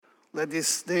Let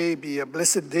this day be a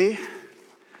blessed day,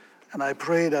 and I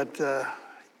pray that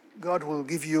God will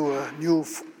give you a new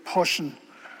portion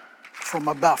from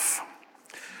above.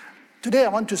 Today I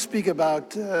want to speak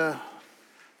about the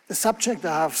subject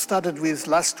I have started with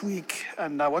last week,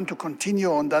 and I want to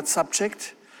continue on that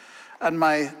subject. And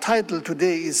my title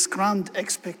today is Grand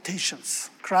Expectations.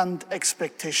 Grand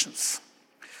Expectations.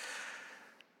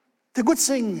 The good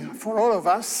thing for all of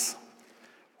us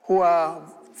who are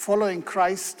following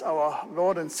Christ, our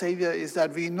Lord and Savior, is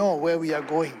that we know where we are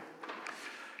going.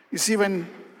 You see, when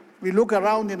we look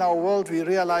around in our world, we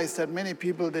realize that many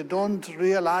people, they don't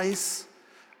realize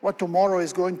what tomorrow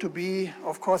is going to be.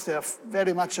 Of course, they are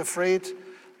very much afraid,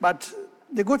 but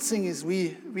the good thing is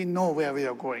we know where we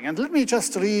are going. And let me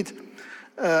just read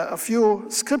a few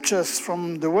scriptures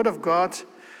from the Word of God.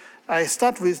 I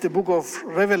start with the book of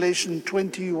Revelation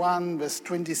 21, verse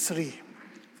 23.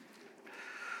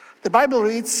 The Bible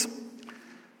reads,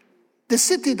 "The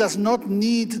city does not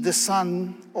need the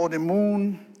sun or the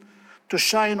moon to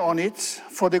shine on it,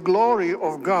 for the glory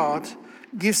of God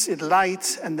gives it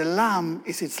light, and the Lamb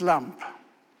is its lamp.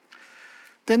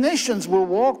 The nations will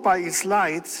walk by its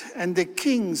light, and the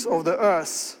kings of the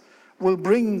earth will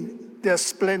bring their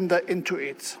splendor into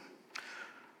it.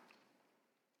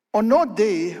 On no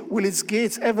day will its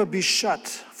gates ever be shut,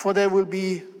 for there will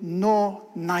be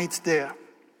no night there.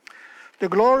 The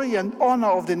glory and honor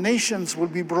of the nations will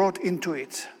be brought into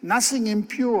it. Nothing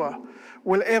impure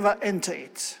will ever enter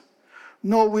it,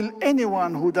 nor will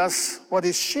anyone who does what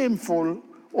is shameful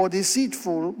or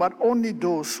deceitful, but only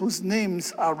those whose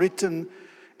names are written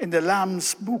in the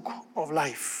Lamb's book of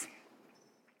life."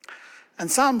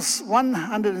 And Psalms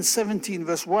 117,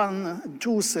 verse 1 and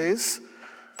 2 says,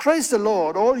 "Praise the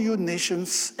Lord, all you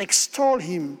nations, extol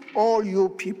him, all you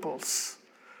peoples.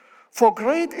 For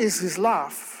great is his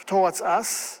love towards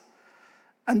us,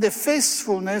 and the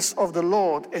faithfulness of the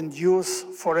Lord endures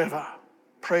forever."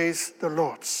 Praise the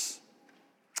Lord.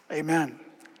 Amen.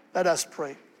 Let us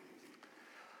pray.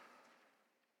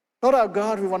 Lord our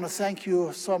God, we want to thank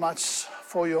you so much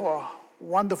for your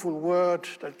wonderful word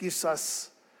that gives us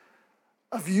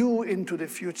a view into the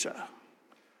future,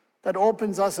 that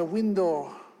opens us a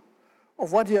window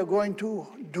of what you are going to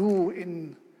do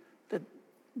in the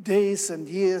days and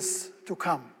years to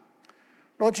come.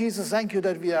 Lord Jesus, thank you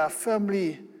that we are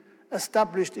firmly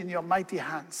established in your mighty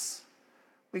hands.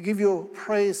 We give you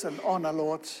praise and honor,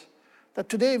 Lord, that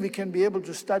today we can be able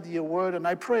to study your word. And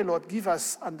I pray, Lord, give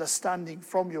us understanding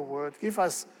from your word. Give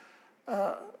us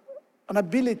an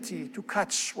ability to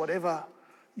catch whatever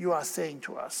you are saying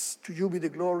to us. To you be the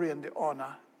glory and the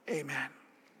honor. Amen.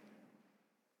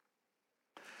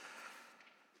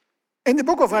 In the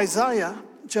book of Isaiah,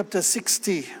 chapter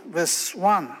 60, verse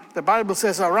 1, the Bible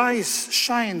says, "Arise,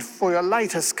 shine, for your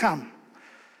light has come,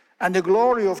 and the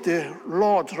glory of the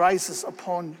Lord rises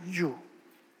upon you.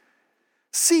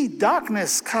 See,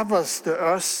 darkness covers the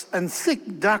earth, and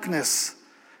thick darkness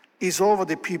is over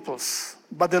the peoples.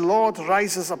 But the Lord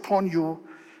rises upon you,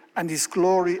 and his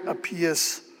glory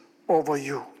appears over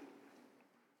you."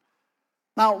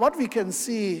 Now, what we can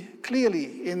see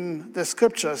clearly in the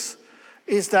scriptures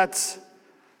is that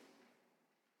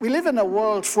we live in a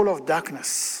world full of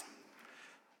darkness.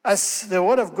 As the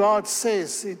word of God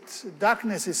says,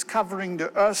 darkness is covering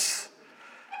the earth,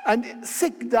 and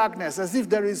thick darkness, as if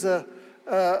there is a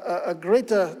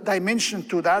greater dimension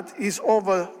to that, is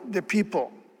over the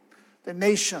people, the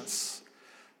nations.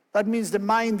 That means the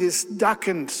mind is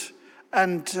darkened,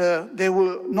 and they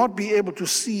will not be able to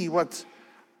see what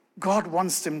God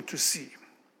wants them to see.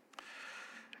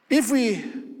 If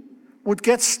we would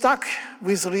get stuck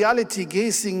with reality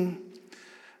gazing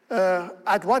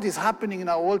at what is happening in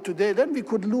our world today, then we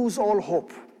could lose all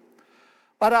hope.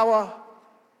 But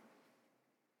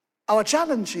our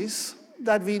challenge is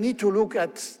that we need to look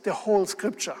at the whole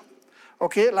scripture.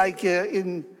 Okay, like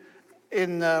in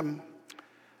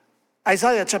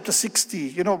Isaiah chapter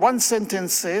 60, one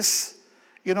sentence says,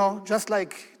 just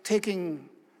like taking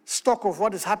stock of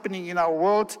what is happening in our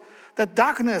world, that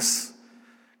darkness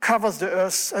covers the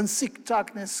earth, and thick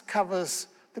darkness covers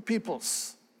the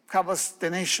peoples, covers the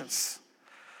nations.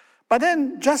 But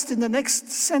then just in the next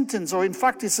sentence, or in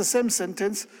fact it's the same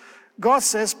sentence, God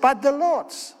says, "But the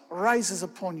Lord rises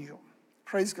upon you."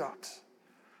 Praise God.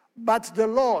 But the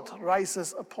Lord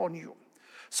rises upon you.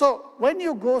 So when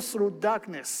you go through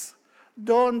darkness,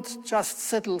 don't just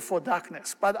settle for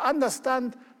darkness, but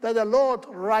understand that the Lord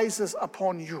rises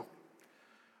upon you.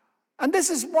 And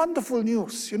this is wonderful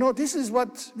news. This is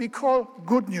what we call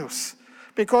good news,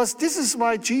 because this is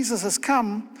why Jesus has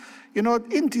come,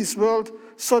 in this world,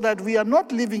 so that we are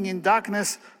not living in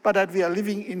darkness, but that we are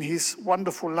living in his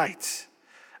wonderful light.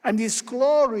 and his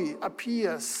glory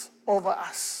appears over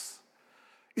us.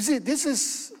 You see, this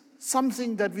is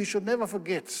something that we should never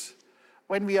forget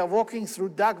when we are walking through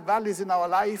dark valleys in our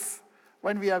life,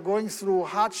 when we are going through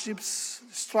hardships,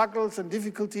 struggles, and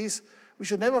difficulties. We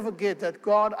should never forget that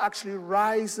God actually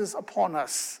rises upon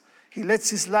us. He lets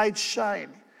his light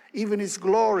shine. Even his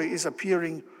glory is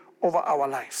appearing over our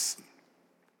lives.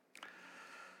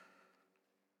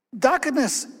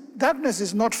 Darkness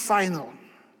is not final.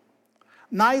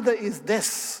 Neither is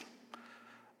death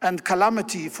and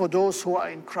calamity for those who are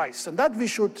in Christ. And that we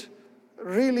should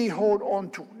really hold on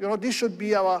to. This should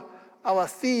be our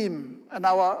theme and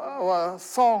our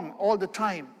song all the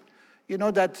time.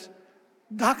 That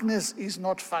darkness is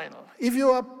not final. If you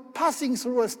are passing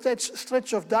through a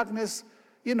stretch of darkness,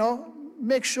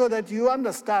 make sure that you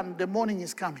understand the morning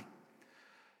is coming.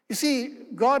 You see,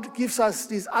 God gives us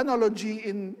this analogy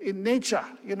in nature.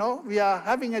 We are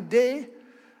having a day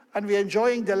and we are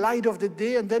enjoying the light of the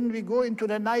day, and then we go into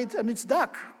the night and it's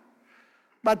dark.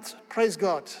 But praise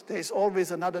God, there is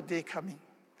always another day coming.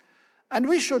 And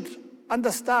we should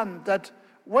understand that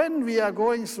when we are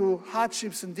going through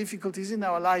hardships and difficulties in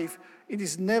our life, it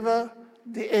is never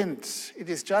the end. It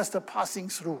is just a passing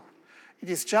through. It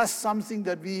is just something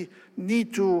that we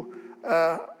need to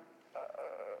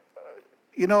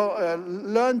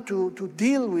learn to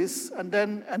deal with and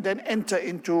then enter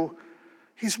into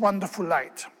his wonderful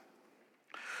light.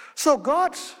 So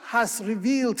God has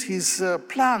revealed his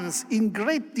plans in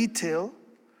great detail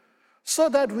so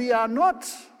that we are not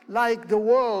like the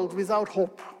world without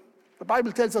hope. The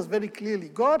Bible tells us very clearly,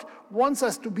 God wants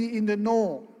us to be in the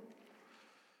know.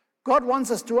 God wants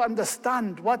us to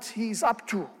understand what he is up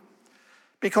to,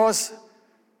 because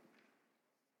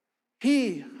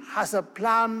he has a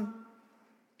plan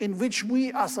in which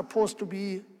we are supposed to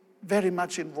be very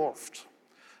much involved.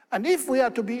 And if we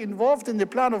are to be involved in the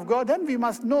plan of God, then we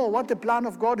must know what the plan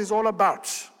of God is all about.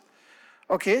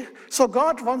 Okay? So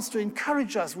God wants to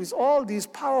encourage us with all these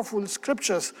powerful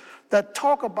scriptures that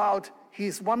talk about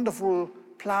his wonderful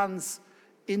plans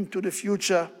into the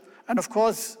future. And of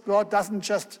course, God doesn't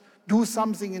just do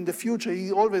something in the future. He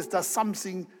always does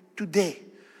something today.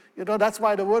 That's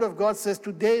why the word of God says,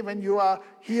 today when you are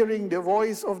hearing the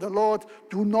voice of the Lord,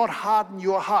 do not harden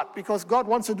your heart, because God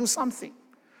wants to do something.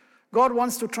 God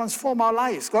wants to transform our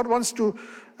lives. God wants to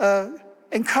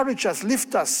encourage us,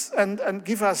 lift us, and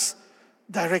give us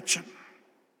direction.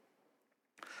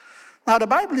 Now, the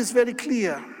Bible is very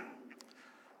clear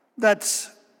that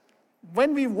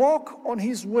when we walk on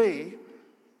his way,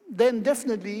 then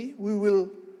definitely we will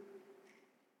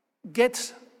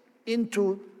get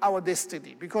into our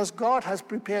destiny, because God has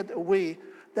prepared a way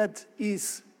that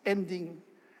is ending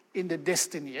in the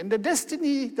destiny. And the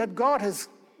destiny that God has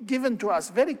given to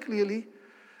us very clearly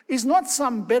is not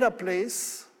some better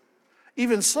place.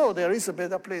 Even so, there is a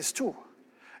better place too.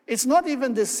 It's not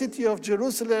even the city of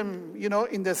Jerusalem,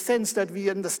 in the sense that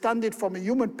we understand it from a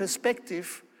human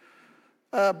perspective,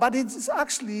 but it's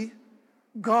actually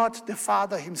God the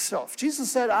Father himself.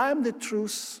 Jesus said, I am the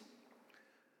truth,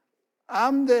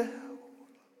 I'm the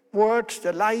word,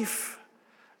 the life.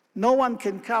 No one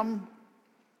can come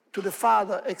to the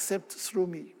Father except through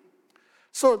me.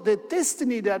 So the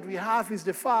destiny that we have is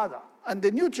the Father. And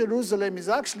the New Jerusalem is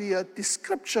actually a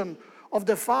description of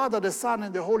the Father, the Son,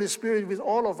 and the Holy Spirit, with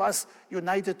all of us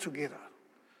united together.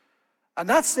 And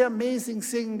that's the amazing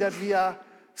thing that we are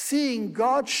seeing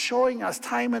God showing us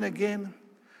time and again,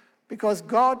 because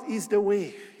God is the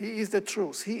way, he is the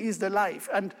truth, he is the life.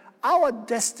 And our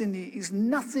destiny is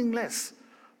nothing less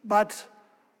but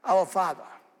our Father.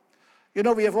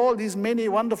 We have all these many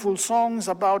wonderful songs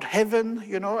about heaven,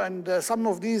 and some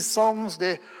of these songs,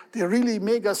 they really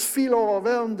make us feel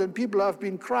overwhelmed, and people have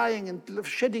been crying and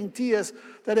shedding tears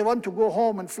that they want to go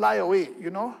home and fly away,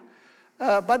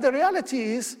 But the reality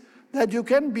is that you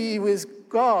can be with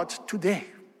God today.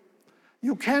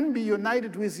 You can be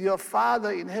united with your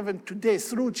Father in heaven today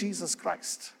through Jesus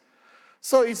Christ.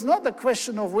 So it's not a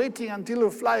question of waiting until we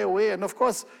fly away. And of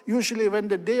course, usually when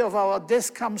the day of our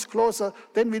death comes closer,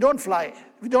 then we don't fly.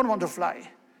 We don't want to fly.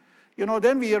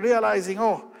 Then we are realizing,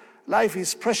 life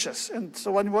is precious. And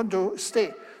so we want to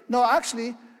stay. No,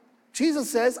 actually,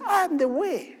 Jesus says, I'm the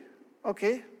way.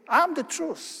 Okay? I'm the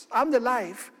truth. I'm the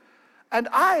life. And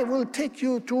I will take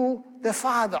you to the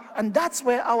Father. And that's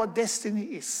where our destiny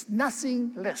is.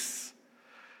 Nothing less.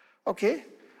 Okay?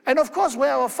 And of course,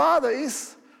 where our Father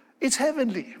is, it's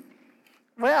heavenly.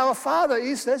 Where our Father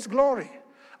is, there's glory.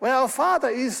 Where our Father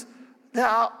is, there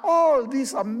are all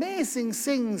these amazing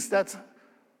things that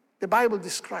the Bible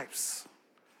describes.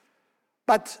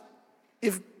 But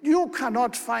if you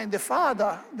cannot find the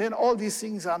Father, then all these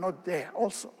things are not there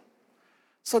also.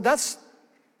 So that's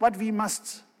what we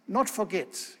must not forget.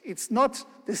 It's not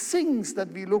the things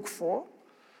that we look for,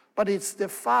 but it's the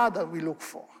Father we look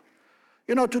for.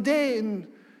 Today in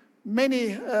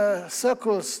many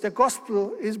circles, the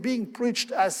gospel is being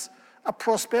preached as a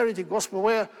prosperity gospel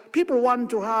where people want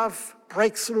to have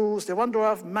breakthroughs, they want to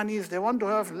have monies, they want to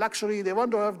have luxury, they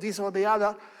want to have this or the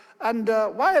other. And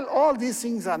while all these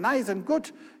things are nice and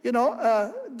good,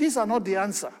 these are not the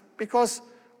answer, because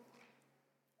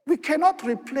we cannot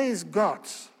replace God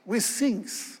with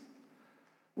things.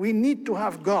 We need to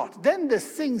have God. Then the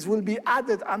things will be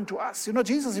added unto us.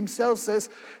 Jesus himself says,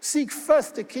 seek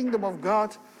first the kingdom of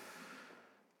God,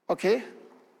 okay,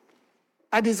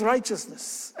 and his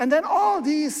righteousness. And then all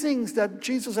these things that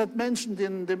Jesus had mentioned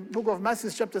in the book of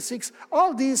Matthew chapter 6,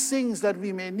 all these things that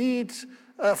we may need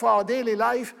for our daily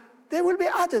life, they will be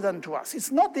added unto us.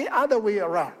 It's not the other way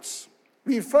around.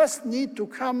 We first need to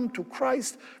come to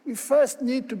Christ. We first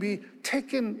need to be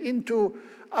taken into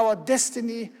our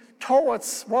destiny,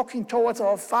 walking towards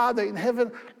our Father in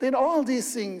heaven. Then all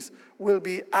these things will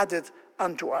be added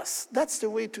unto us. That's the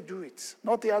way to do it,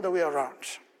 not the other way around.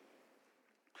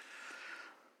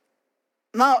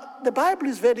 Now, the Bible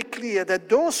is very clear that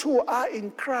those who are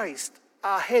in Christ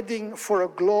are heading for a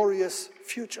glorious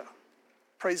future.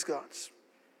 Praise God.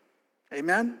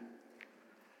 Amen.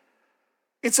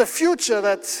 It's a future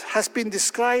that has been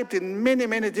described in many,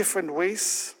 many different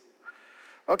ways.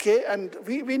 Okay, and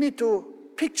we need to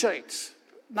picture it.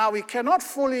 Now, we cannot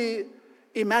fully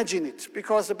imagine it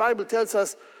because the Bible tells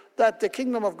us that the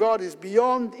kingdom of God is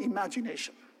beyond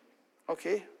imagination.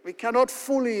 Okay, we cannot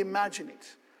fully imagine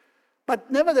it.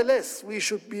 But nevertheless, we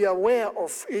should be aware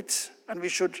of it and we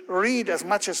should read as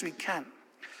much as we can.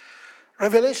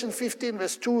 Revelation 15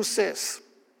 verse 2 says,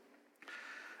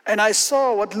 and I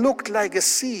saw what looked like a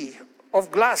sea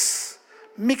of glass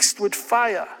mixed with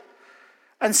fire,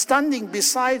 and standing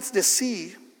beside the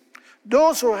sea,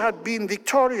 those who had been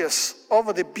victorious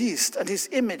over the beast and his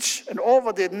image and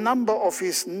over the number of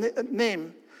his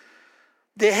name,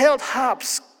 they held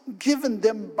harps given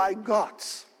them by God.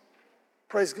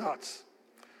 Praise God.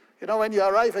 When you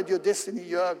arrive at your destiny,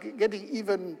 you are getting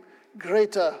even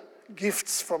greater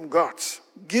gifts from God,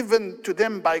 given to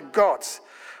them by God.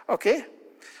 Okay?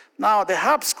 Now, the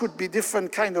harps could be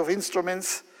different kind of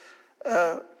instruments.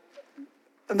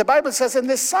 And the Bible says, and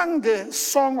they sang the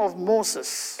song of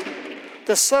Moses,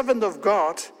 the servant of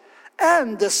God,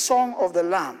 and the song of the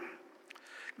Lamb.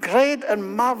 Great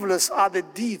and marvelous are the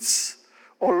deeds,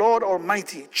 O Lord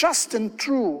Almighty. Just and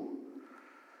true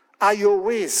are your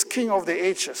ways, King of the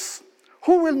ages.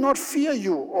 Who will not fear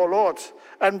you, O Lord,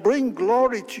 and bring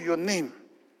glory to your name?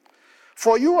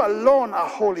 For you alone are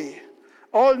holy.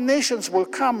 All nations will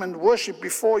come and worship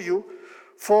before you,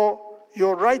 for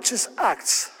your righteous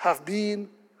acts have been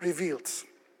revealed.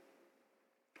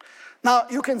 Now,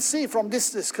 you can see from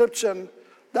this description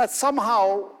that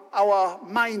somehow our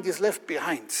mind is left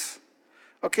behind.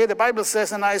 Okay, the Bible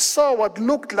says, and I saw what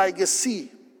looked like a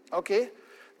sea. Okay,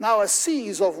 now a sea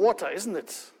is of water, isn't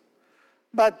it?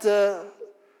 But the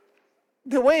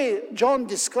way John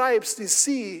describes the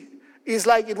sea is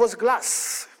like it was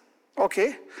glass,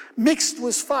 okay, mixed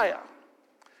with fire.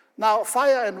 Now,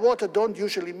 fire and water don't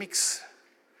usually mix.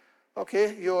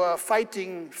 Okay, you are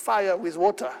fighting fire with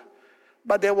water.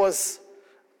 But there was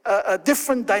a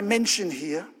different dimension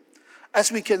here.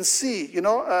 As we can see,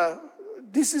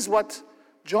 this is what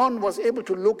John was able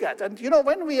to look at. And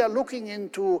when we are looking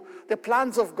into the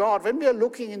plans of God, when we are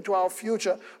looking into our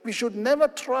future, we should never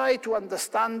try to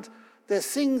understand the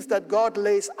things that God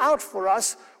lays out for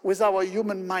us with our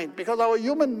human mind, because our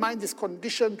human mind is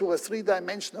conditioned to a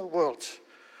three-dimensional world,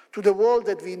 to the world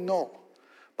that we know.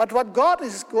 But what God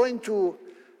is going to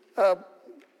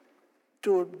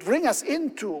bring us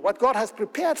into, what God has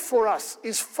prepared for us,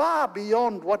 is far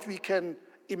beyond what we can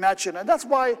imagine. And that's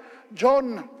why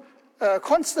John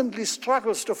constantly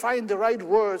struggles to find the right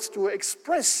words to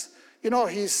express,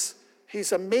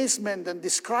 his amazement, and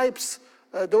describes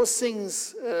those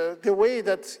things the way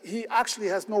that he actually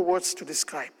has no words to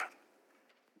describe.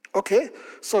 Okay,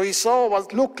 so he saw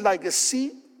what looked like a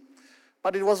sea,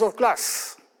 but it was of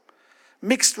glass,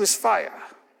 mixed with fire.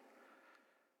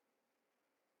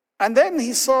 And then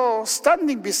he saw,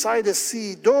 standing beside the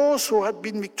sea, those who had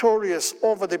been victorious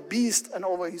over the beast and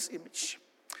over his image.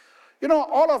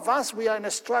 All of us, we are in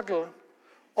a struggle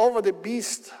over the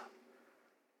beast,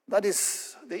 that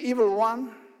is the evil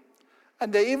one.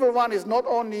 And the evil one is not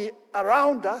only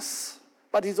around us,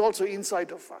 but he's also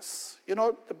inside of us.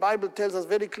 The Bible tells us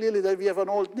very clearly that we have an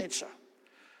old nature.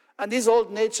 And this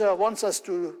old nature wants us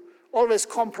to always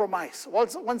compromise,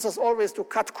 wants us always to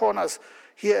cut corners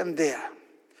here and there.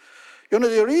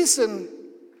 The reason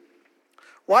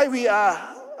why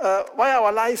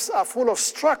our lives are full of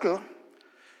struggle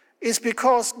is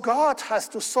because God has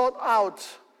to sort out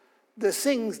the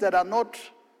things that are not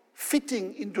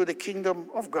fitting into the kingdom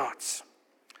of God.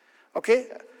 Okay?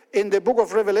 In the book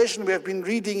of Revelation, we have been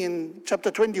reading in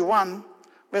chapter 21,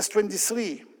 verse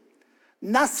 23.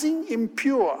 Nothing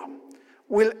impure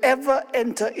will ever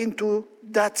enter into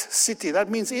that city. That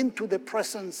means into the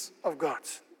presence of God.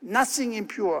 Nothing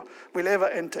impure will ever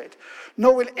enter it.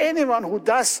 Nor will anyone who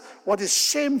does what is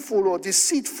shameful or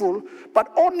deceitful,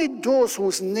 but only those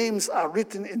whose names are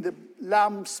written in the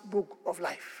Lamb's book of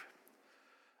life.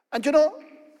 And you know,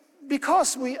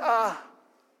 because we are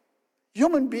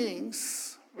human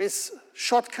beings with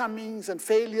shortcomings and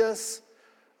failures,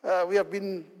 we have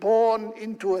been born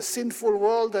into a sinful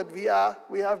world, that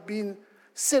we have been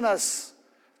sinners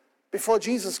before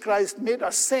Jesus Christ made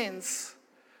us saints.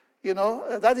 You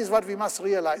know, that is what we must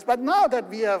realize. But now that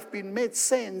we have been made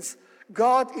saints,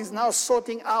 God is now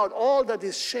sorting out all that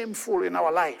is shameful in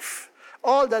our life,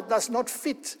 all that does not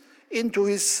fit into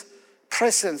his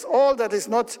presence, all that is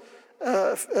not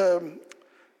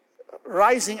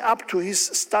rising up to his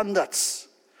standards.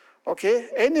 Okay?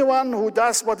 Anyone who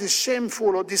does what is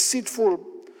shameful or deceitful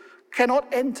cannot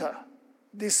enter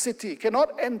this city, cannot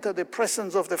enter the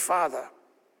presence of the Father.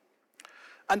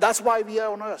 And that's why we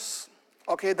are on earth.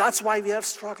 Okay, that's why we have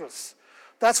struggles.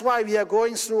 That's why we are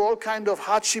going through all kind of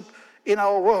hardship in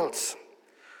our world.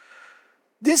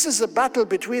 This is a battle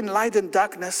between light and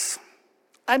darkness,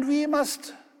 and we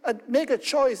must make a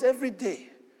choice every day.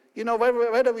 You know,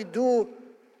 whether we do,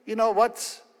 you know,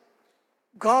 what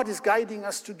God is guiding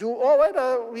us to do, or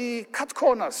whether we cut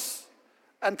corners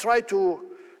and try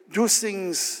to do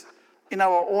things in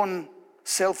our own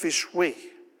selfish way.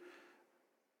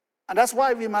 And that's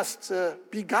why we must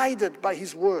be guided by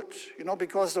his word, you know,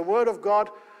 because the word of God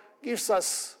gives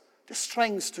us the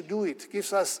strength to do it,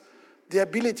 gives us the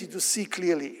ability to see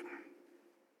clearly.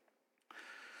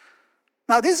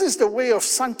 Now, this is the way of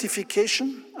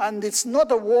sanctification, and it's not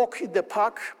a walk in the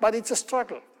park, but it's a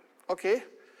struggle, okay?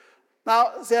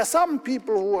 Now, there are some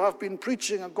people who have been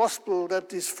preaching a gospel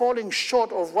that is falling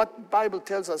short of what the Bible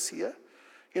tells us here.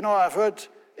 You know, I've heard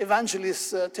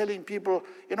evangelists telling people,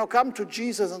 you know, come to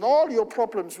Jesus and all your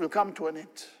problems will come to an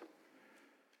end.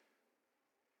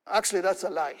 Actually, that's a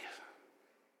lie.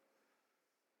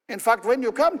 In fact, when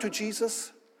you come to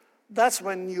Jesus, that's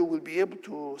when you will be able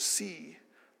to see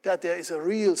that there is a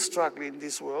real struggle in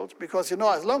this world. Because, you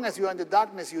know, as long as you are in the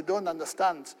darkness, you don't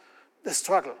understand the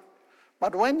struggle.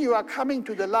 But when you are coming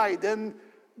to the light, then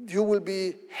you will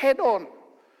be head on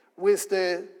with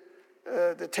the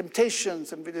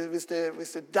temptations and with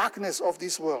the darkness of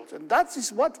this world. And that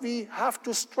is what we have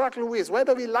to struggle with.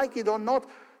 Whether we like it or not,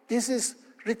 this is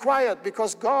required,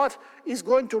 because God is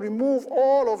going to remove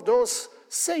all of those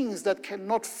things that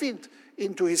cannot fit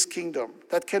into his kingdom,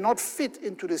 that cannot fit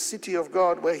into the city of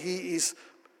God where he is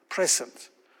present.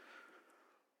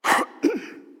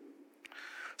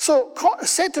 So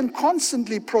Satan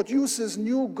constantly produces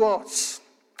new gods,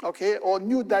 okay, or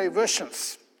new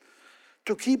diversions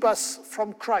to keep us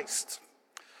from Christ.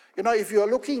 You know, if you're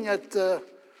looking at the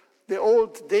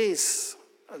old days,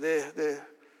 the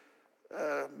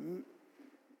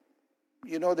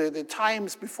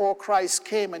times before Christ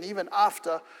came and even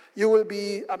after, you will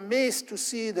be amazed to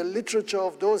see the literature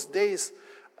of those days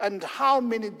and how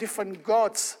many different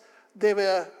gods they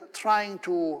were trying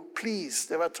to please,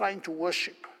 they were trying to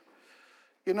worship.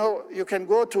 You know, you can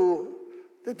go to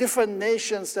the different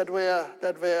nations that were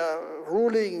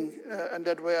ruling and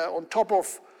that were on top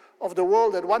of the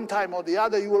world at one time or the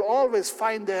other. You will always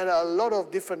find there are a lot of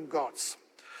different gods.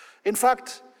 In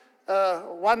fact,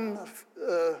 one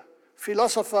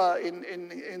philosopher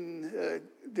in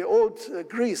the old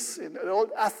Greece, in the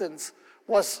old Athens,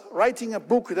 was writing a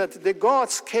book that the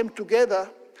gods came together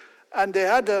and they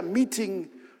had a meeting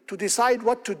to decide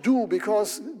what to do,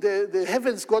 because the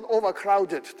heavens got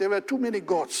overcrowded. There were too many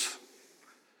gods.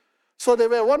 So they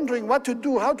were wondering what to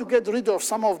do, how to get rid of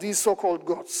some of these so-called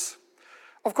gods.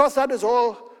 Of course, that is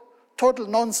all total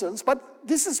nonsense, but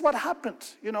this is what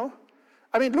happened, you know.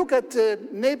 I mean, look at the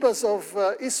neighbors of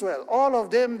Israel. All of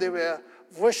them, they were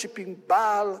worshipping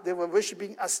Baal, they were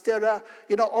worshipping Asherah,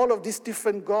 you know, all of these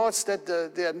different gods that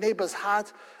their neighbors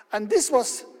had. And this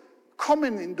was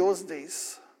common in those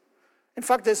days. In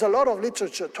fact, there's a lot of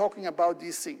literature talking about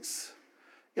these things.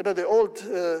 You know, the old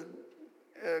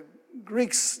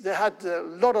Greeks, they had a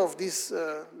lot of this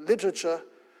literature,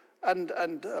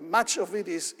 and much of it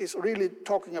is really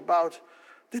talking about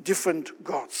the different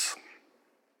gods.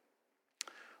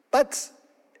 But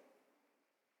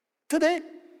today,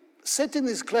 Satan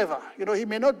is clever. You know, he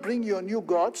may not bring you new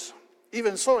gods.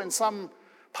 Even so, in some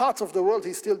parts of the world,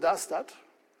 he still does that.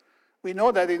 We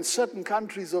know that in certain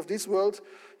countries of this world,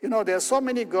 there are so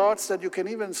many gods that you can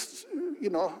even,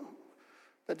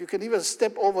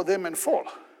 step over them and fall,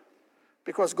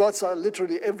 because gods are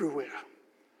literally everywhere.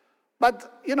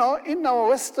 But, in our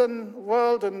Western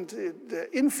world and the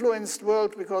influenced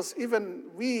world, because even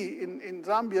we in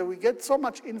Zambia, we get so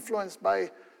much influenced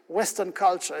by Western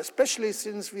culture, especially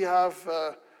since we have,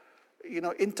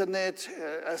 internet,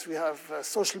 as we have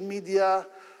social media.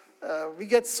 We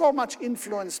get so much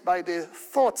influenced by the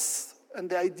thoughts and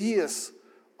the ideas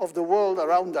of the world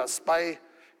around us, by,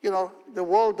 the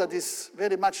world that is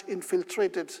very much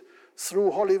infiltrated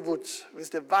through Hollywood with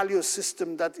the value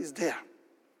system that is there.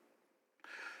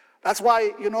 That's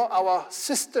why, our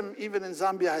system, even in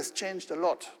Zambia, has changed a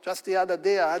lot. Just the other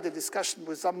day, I had a discussion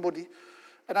with somebody,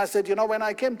 and I said, when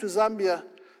I came to Zambia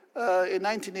in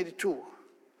 1982,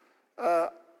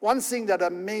 one thing that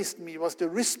amazed me was the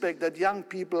respect that young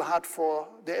people had for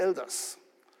the elders.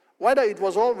 Whether it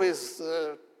was always,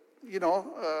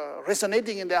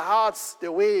 resonating in their hearts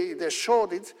the way they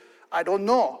showed it, I don't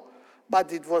know.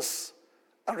 But it was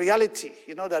a reality,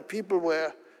 that people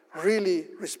were really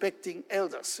respecting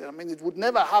elders. I mean, it would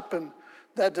never happen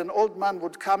that an old man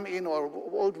would come in or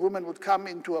old woman would come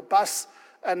into a bus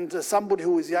and somebody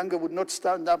who is younger would not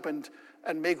stand up and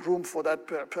make room for that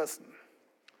person.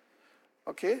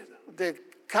 Okay? The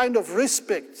kind of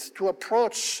respect to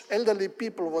approach elderly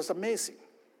people was amazing.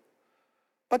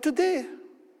 But today,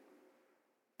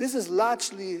 this has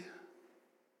largely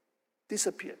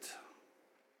disappeared.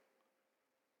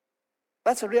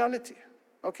 That's a reality,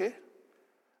 okay?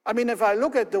 I mean, if I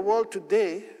look at the world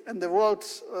today and the world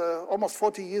almost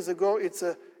 40 years ago, it's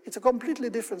a completely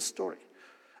different story.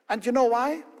 And you know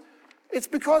why? It's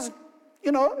because,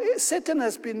 Satan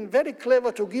has been very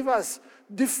clever to give us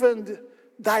different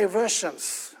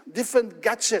diversions, different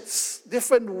gadgets,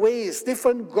 different ways,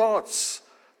 different gods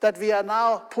that we are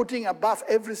now putting above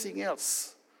everything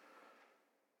else.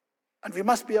 And we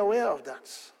must be aware of that.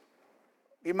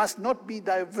 We must not be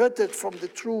diverted from the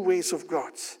true ways of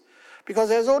God. Because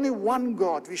there's only one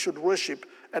God we should worship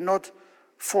and not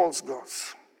false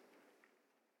gods.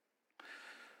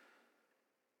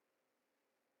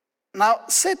 Now,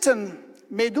 Satan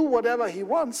may do whatever he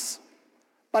wants,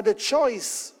 but the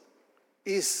choice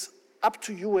is up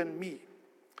to you and me.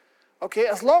 Okay,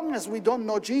 as long as we don't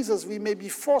know Jesus, we may be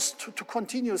forced to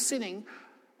continue sinning,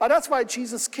 but that's why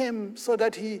Jesus came, so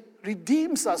that he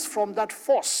redeems us from that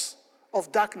force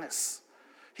of darkness.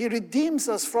 He redeems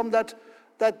us from that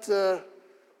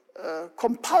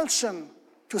compulsion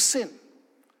to sin.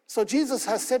 So Jesus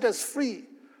has set us free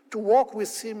to walk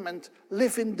with him and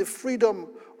live in the freedom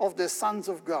of the sons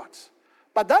of God.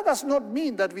 But that does not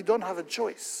mean that we don't have a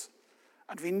choice.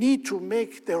 And we need to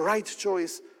make the right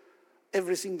choice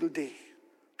every single day,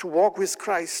 to walk with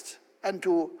Christ and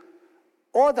to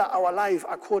order our life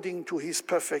according to his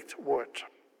perfect word.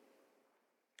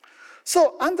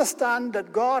 So understand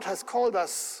that God has called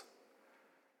us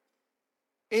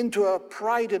into a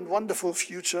bright and wonderful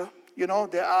future.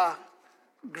 There are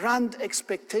grand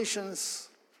expectations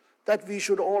that we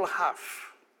should all have.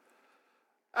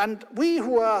 And we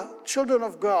who are children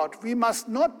of God, we must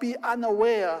not be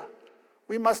unaware.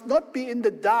 We must not be in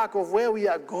the dark of where we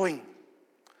are going.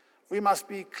 We must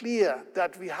be clear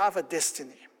that we have a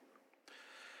destiny.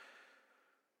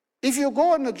 If you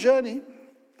go on a journey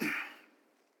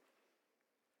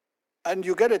and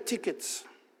you get a ticket,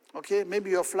 okay,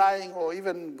 maybe you're flying or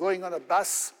even going on a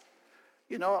bus,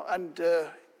 and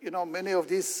many of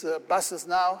these buses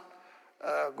now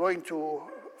going to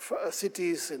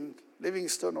cities in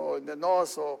Livingston or in the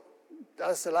north or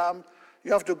Dar es Salaam,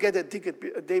 you have to get a ticket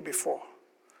a day before.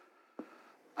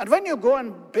 And when you go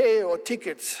and pay your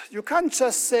ticket, you can't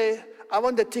just say, I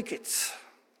want the ticket.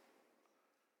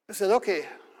 You said, okay,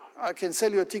 I can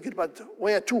sell you a ticket, but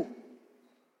where to?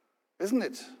 Isn't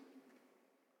it?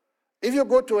 If you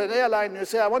go to an airline, you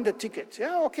say, I want a ticket.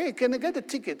 Yeah, okay, can I get a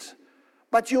ticket?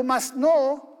 But you must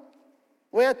know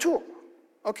where to.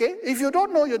 Okay? If you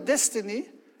don't know your destiny,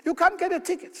 you can't get a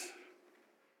ticket.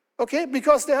 Okay?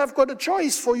 Because they have got a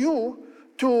choice for you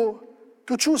to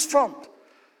choose from.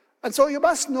 And so you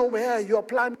must know where you are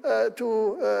planning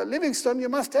to Livingston. You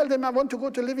must tell them, I want to go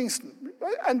to Livingston.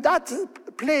 And that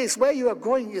place where you are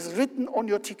going is written on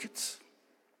your ticket.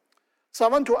 So I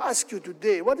want to ask you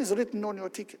today, what is written on your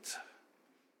ticket?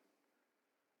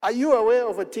 Are you aware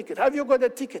of a ticket? Have you got a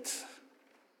ticket?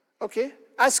 Okay?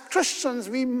 As Christians,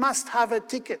 we must have a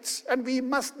ticket, and we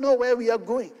must know where we are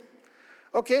going.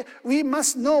 Okay? We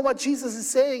must know what Jesus is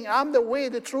saying. I'm the way,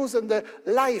 the truth, and the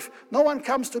life. No one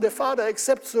comes to the Father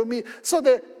except through me. So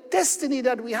the destiny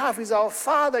that we have is our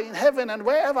Father in heaven, and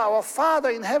wherever our Father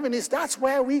in heaven is, that's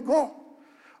where we go.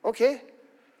 Okay?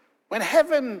 When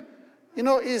heaven,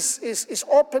 is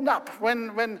opened up,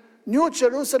 when New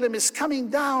Jerusalem is coming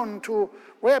down to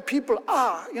where people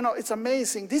are, it's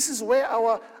amazing. This is where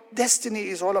our destiny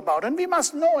is all about. And we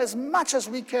must know as much as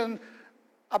we can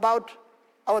about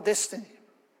our destiny.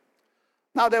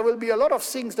 Now, there will be a lot of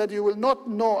things that you will not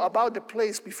know about the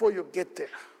place before you get there,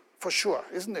 for sure,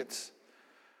 isn't it?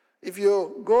 If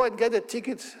you go and get a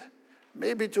ticket,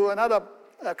 maybe to another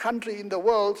country in the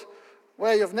world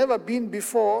where you've never been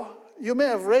before, you may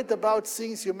have read about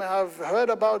things, you may have heard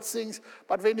about things,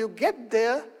 but when you get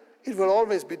there, it will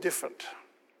always be different.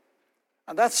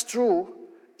 And that's true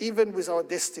even with our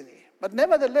destiny. But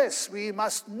nevertheless, we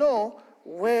must know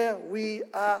where we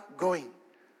are going.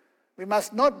 We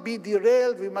must not be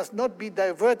derailed, we must not be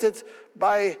diverted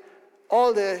by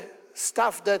all the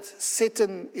stuff that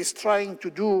Satan is trying to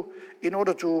do in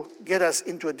order to get us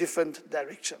into a different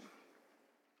direction.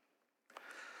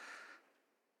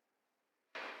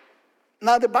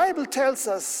 Now, the Bible tells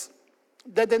us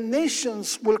that the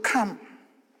nations will come.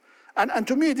 And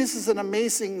to me, this is an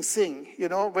amazing thing,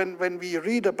 when we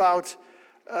read about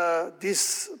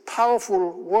these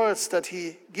powerful words that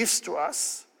he gives to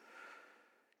us.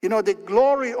 The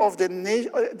glory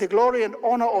and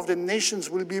honor of the nations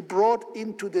will be brought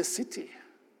into the city.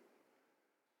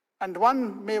 And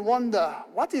one may wonder,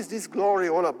 what is this glory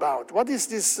all about? What is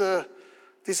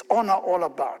this honor all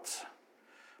about?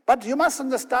 But you must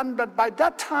understand that by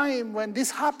that time when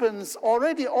this happens,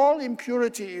 already all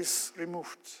impurity is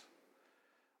removed.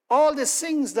 All the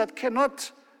things that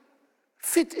cannot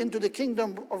fit into the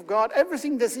kingdom of God,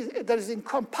 everything that is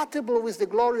incompatible with the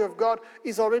glory of God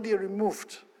is already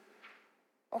removed.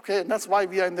 Okay, and that's why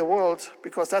we are in the world,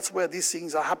 because that's where these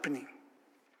things are happening.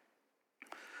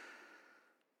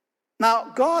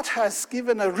 Now, God has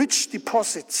given a rich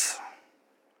deposit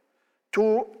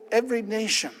to every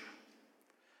nation.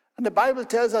 And the Bible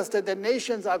tells us that the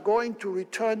nations are going to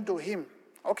return to him.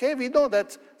 Okay, we know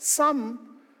that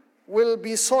some will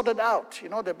be sorted out.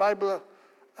 The Bible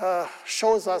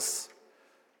shows us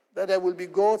that there will be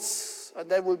goats and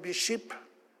there will be sheep,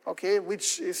 okay,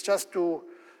 which is just to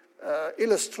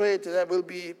illustrate that there will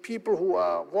be people who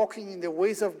are walking in the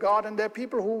ways of God, and there are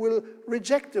people who will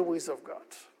reject the ways of God.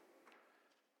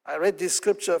 I read this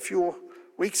scripture a few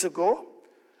weeks ago,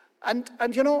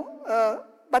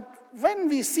 but when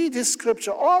we see this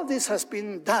scripture, all this has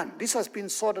been done. This has been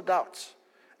sorted out.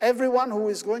 Everyone who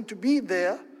is going to be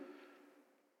there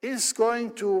is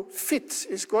going to fit,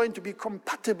 is going to be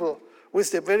compatible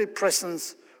with the very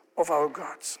presence of our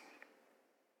God.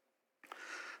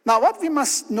 Now, what we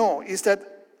must know is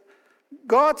that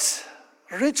God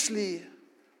richly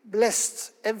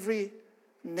blessed every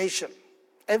nation,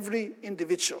 every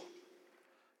individual.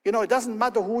 It doesn't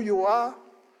matter who you are.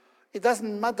 It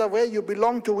doesn't matter where you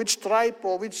belong to, which tribe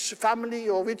or which family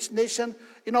or which nation.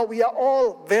 We are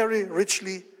all very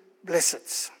richly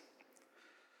blessed,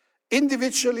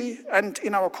 individually and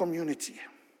in our community.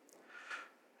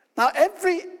 Now,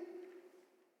 every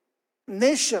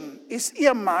nation is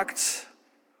earmarked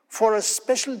for a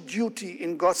special duty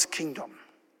in God's kingdom.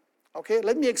 Okay,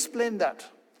 let me explain that.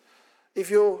 If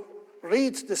you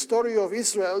read the story of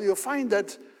Israel, you'll find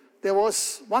that there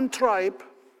was one tribe,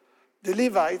 the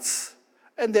Levites,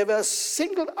 and they were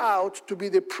singled out to be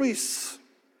the priests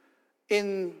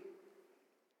in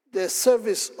the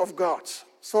service of God.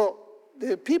 So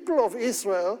the people of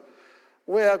Israel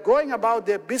were going about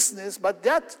their business, but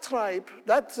that tribe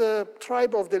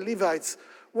of the Levites,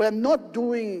 were not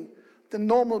doing the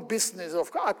normal business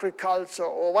of agriculture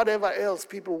or whatever else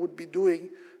people would be doing.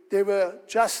 They were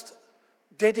just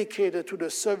dedicated to the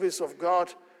service of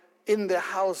God in the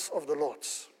house of the Lord.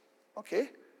 Okay?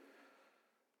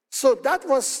 So that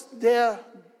was their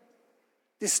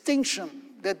distinction,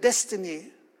 their destiny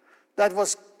that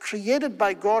was created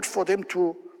by God for them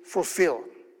to fulfill.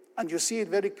 And you see it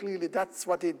very clearly, that's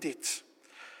what they did.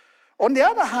 On the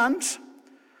other hand,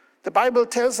 the Bible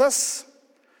tells us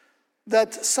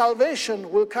that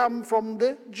salvation will come from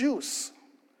the Jews.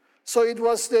 So it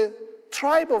was the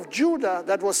tribe of Judah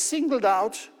that was singled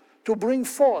out to bring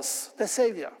forth the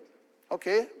Savior.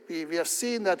 Okay, we have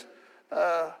seen that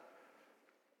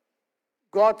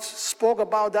God spoke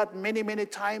about that many, many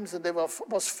times, and there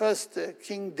was first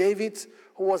King David,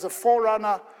 who was a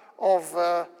forerunner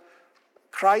of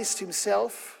Christ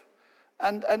himself.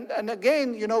 And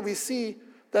again, we see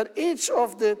that each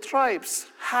of the tribes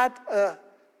had a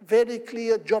very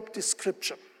clear job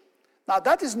description. Now,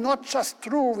 that is not just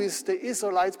true with the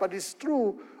Israelites, but it's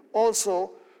true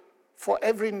also for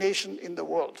every nation in the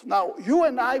world. Now, you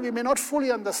and I, we may not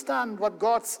fully understand what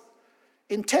God's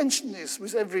intention is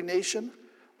with every nation,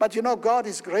 but God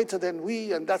is greater than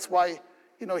we, and that's why,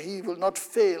 he will not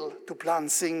fail to plan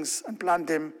things and plan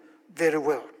them very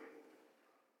well.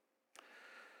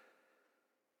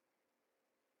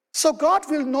 So God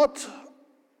will not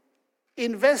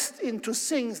invest into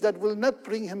things that will not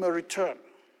bring him a return.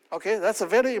 Okay, that's a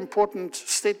very important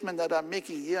statement that I'm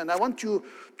making here, and I want you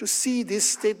to see this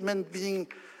statement being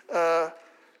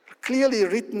clearly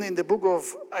written in the book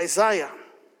of Isaiah.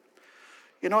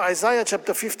 Isaiah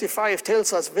chapter 55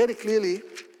 tells us very clearly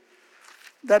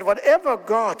that whatever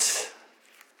God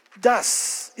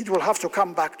does, it will have to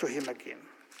come back to him again.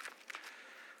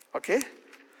 Okay?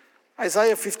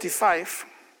 Isaiah 55.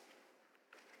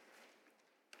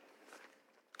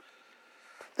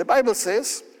 The Bible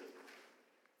says,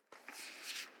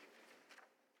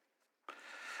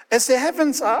 as the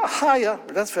heavens are higher,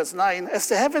 that's verse 9, as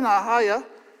the heavens are higher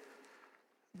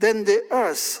than the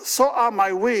earth, so are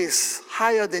my ways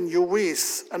higher than your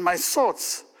ways, and my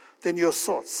thoughts than your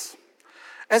thoughts.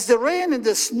 As the rain and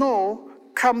the snow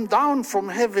come down from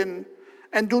heaven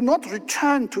and do not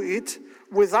return to it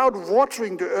without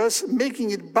watering the earth,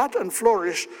 making it bud and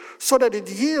flourish, so that it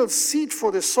yields seed for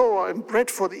the sower and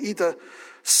bread for the eater,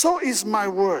 so is my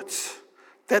word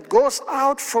that goes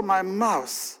out from my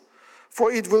mouth.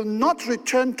 For it will not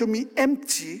return to me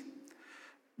empty,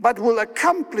 but will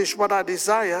accomplish what I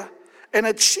desire and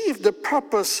achieve the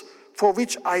purpose for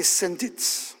which I sent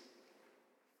it.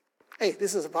 Hey,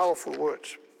 this is a powerful word.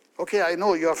 Okay, I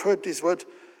know you have heard this word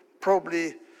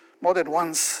probably more than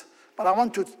once, but I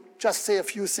want to just say a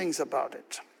few things about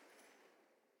it.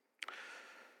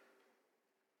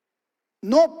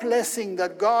 No blessing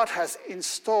that God has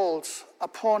installed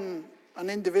upon an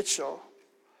individual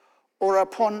or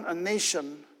upon a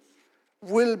nation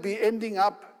will be ending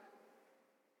up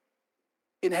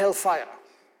in hellfire.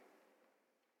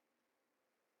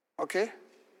 Okay?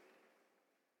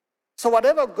 So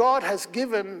whatever God has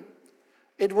given,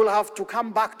 it will have to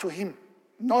come back to him,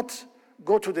 not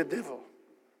go to the devil.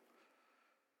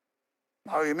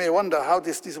 Now you may wonder, how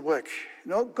does this work?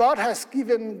 God has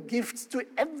given gifts to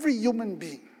every human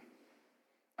being.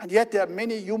 And yet there are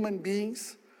many human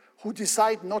beings who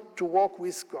decide not to walk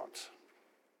with God.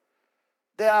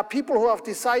 There are people who have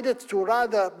decided to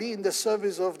rather be in the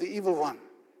service of the evil one,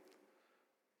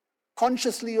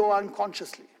 consciously or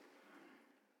unconsciously.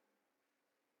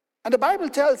 And the Bible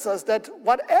tells us that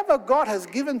whatever God has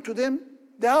given to them,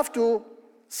 they have to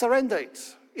surrender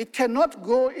it. It cannot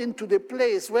go into the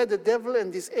place where the devil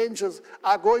and his angels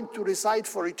are going to reside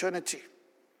for eternity.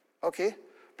 Okay?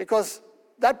 Because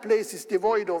that place is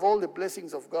devoid of all the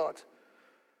blessings of God.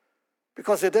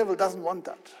 Because the devil doesn't want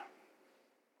that.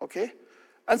 Okay?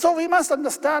 And so we must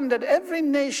understand that every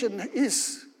nation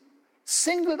is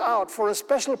singled out for a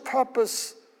special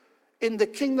purpose in the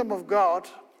kingdom of God.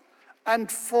 And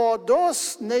for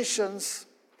those nations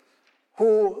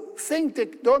who think they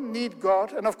don't need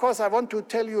God, and of course I want to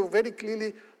tell you very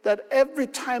clearly that every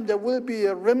time there will be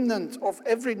a remnant of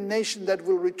every nation that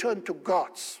will return to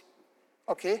God.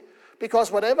 Okay?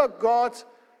 Because whatever God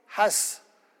has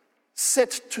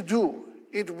set to do,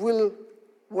 it will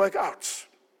work out.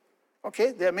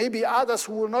 Okay? There may be others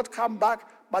who will not come back,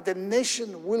 but the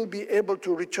nation will be able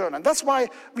to return. And that's why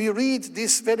we read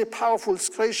these very powerful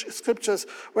scriptures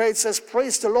where it says,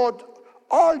 praise the Lord,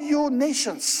 all you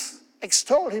nations,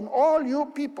 extol him, all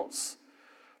you peoples.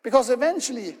 Because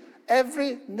eventually,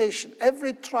 every nation,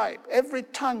 every tribe, every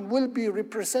tongue will be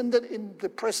represented in the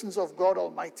presence of God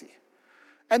Almighty.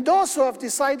 And those who have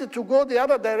decided to go the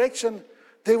other direction,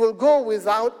 they will go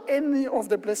without any of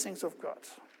the blessings of God.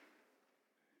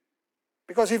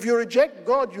 Because if you reject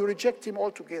God, you reject him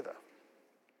altogether.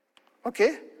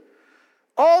 Okay?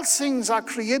 All things are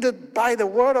created by the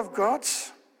word of God.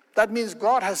 That means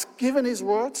God has given his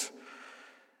word.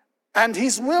 And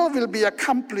his will be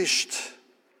accomplished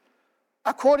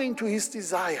according to his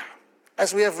desire,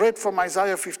 as we have read from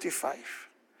Isaiah 55.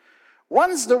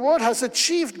 Once the word has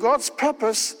achieved God's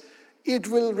purpose, it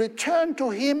will return to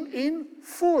him in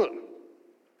full.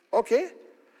 Okay?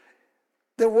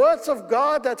 The words of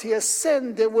God that he has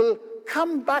sent, they will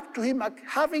come back to him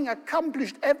having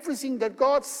accomplished everything that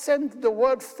God sent the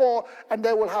word for, and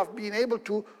they will have been able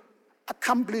to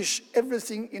accomplish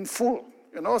everything in full.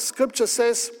 Scripture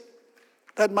says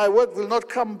that my word will not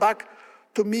come back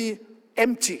to me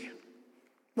empty.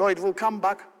 No, it will come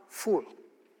back full.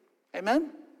 Amen?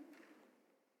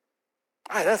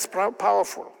 That's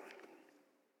powerful.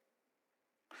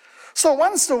 So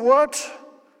once the word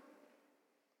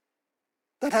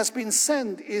that has been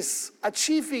sent is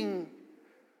achieving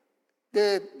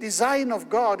the design of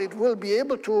God, it will be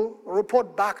able to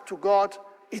report back to God,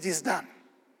 it is done.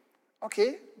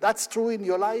 Okay? That's true in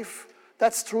your life.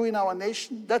 That's true in our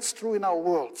nation. That's true in our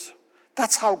world.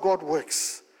 That's how God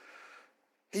works.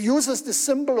 He uses the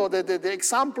symbol or the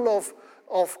example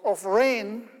of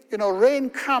rain. You know, rain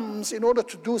comes in order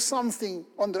to do something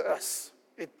on the earth.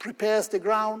 It prepares the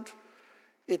ground.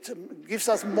 It gives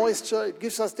us moisture. It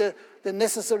gives us the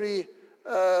necessary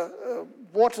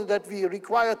water that we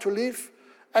require to live.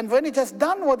 And when it has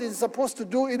done what it's supposed to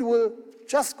do, it will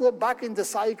just go back in the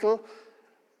cycle,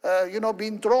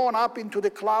 being drawn up into the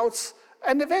clouds,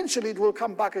 and eventually it will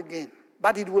come back again.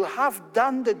 But it will have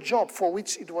done the job for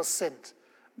which it was sent.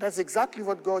 That's exactly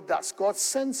what God does. God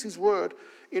sends his word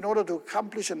in order to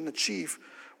accomplish and achieve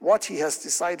what he has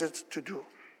decided to do.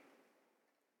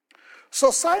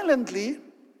 So silently,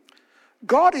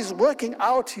 God is working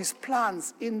out his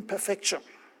plans in perfection.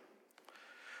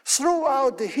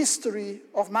 Throughout the history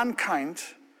of mankind,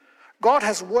 God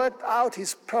has worked out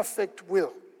his perfect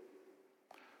will.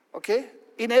 Okay?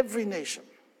 In every nation.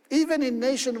 Even in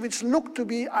nations which look to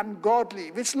be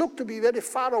ungodly, which look to be very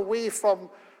far away from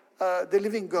the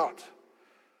living God.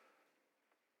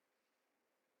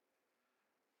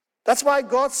 That's why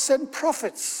God sent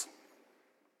prophets.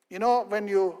 You know, when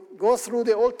you go through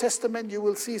the Old Testament, you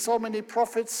will see so many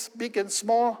prophets, big and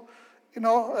small,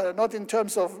 not in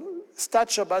terms of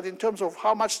stature, but in terms of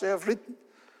how much they have written.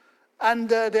 And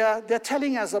they're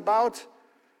telling us about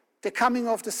the coming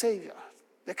of the Savior,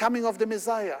 the coming of the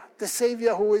Messiah, the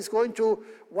Savior who is going to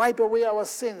wipe away our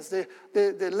sins,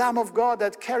 the Lamb of God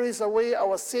that carries away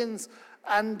our sins,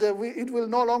 and it will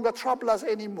no longer trouble us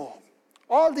anymore.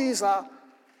 All these are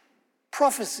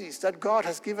prophecies that God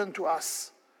has given to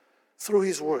us through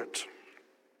his word.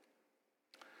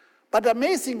 But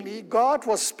amazingly, God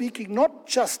was speaking not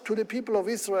just to the people of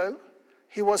Israel,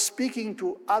 he was speaking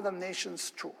to other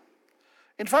nations too.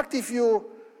 In fact, if you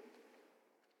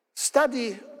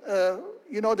study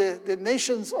the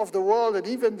nations of the world and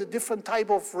even the different type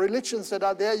of religions that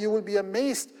are there, you will be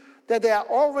amazed that there are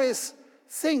always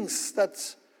things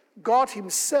that God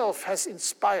himself has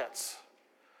inspired.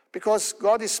 Because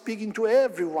God is speaking to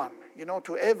everyone,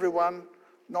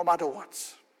 no matter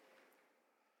what.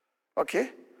 Okay?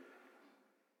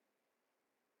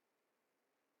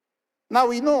 Now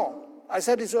we know, I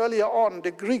said this earlier on,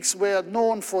 the Greeks were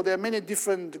known for their many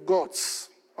different gods.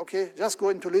 Okay? Just go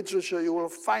into literature, you will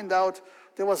find out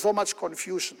there was so much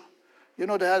confusion. They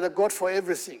had a God for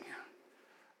everything.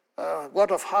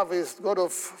 God of harvest, God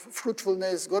of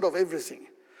fruitfulness, God of everything.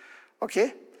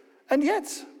 Okay? And yet,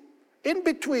 in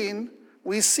between,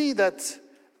 we see that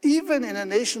even in a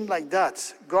nation like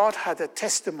that, God had a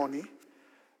testimony,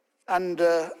 and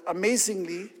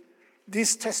amazingly,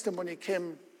 this testimony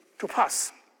came to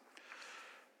pass.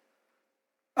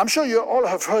 I'm sure you all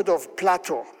have heard of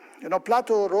Plato.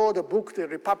 Plato wrote a book, The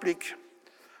Republic,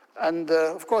 and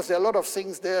of course there are a lot of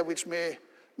things there which may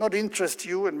not interest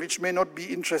you and which may not be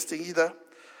interesting either.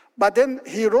 But then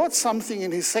he wrote something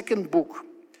in his second book,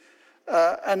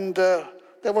 and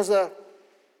there was a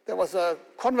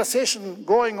conversation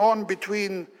going on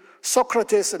between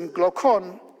Socrates and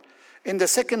Glaucon in the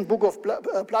second book of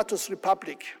Plato's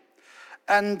Republic.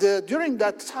 And during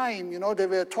that time, they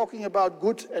were talking about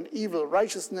good and evil,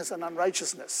 righteousness and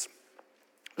unrighteousness.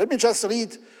 Let me just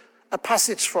read a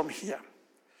passage from here.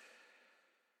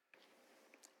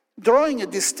 Drawing a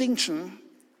distinction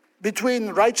between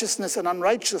righteousness and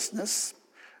unrighteousness,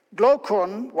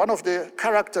 Glaucon, one of the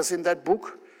characters in that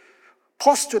book,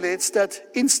 postulates that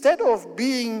instead of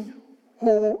beings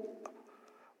who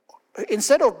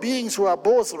are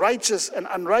both righteous and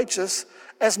unrighteous,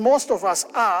 as most of us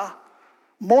are,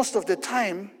 most of the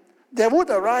time, there would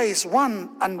arise one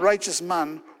unrighteous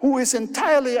man who is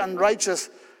entirely unrighteous,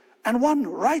 and one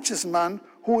righteous man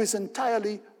who is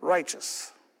entirely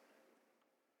righteous.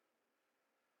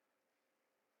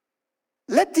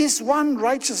 Let this one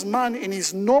righteous man in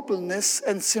his nobleness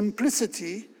and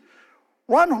simplicity,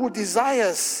 one who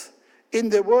desires, in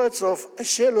the words of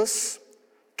Aeschylus,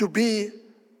 to be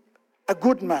a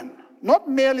good man, not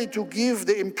merely to give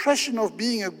the impression of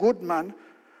being a good man,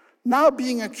 now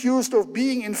being accused of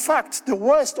being, in fact, the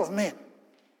worst of men.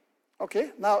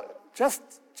 Okay, now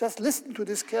just listen to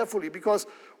this carefully, because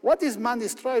what this man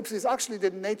describes is actually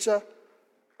the nature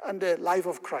and the life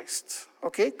of Christ.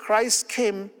 Okay, Christ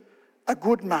came a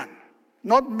good man,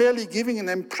 not merely giving an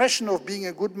impression of being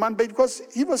a good man, but because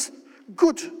he was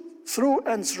good through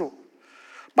and through.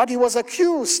 But he was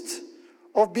accused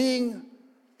of being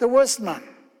the worst man.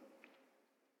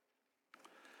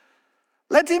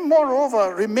 Let him,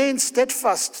 moreover, remain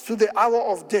steadfast to the hour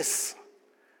of death,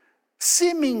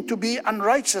 seeming to be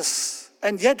unrighteous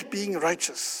and yet being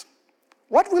righteous.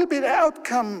 What will be the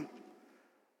outcome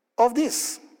of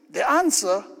this? The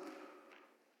answer,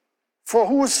 for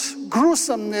whose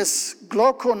gruesomeness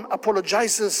Glaucon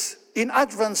apologizes in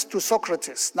advance to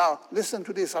Socrates. Now, listen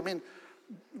to this. I mean,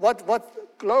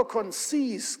 what Glaucon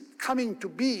sees coming to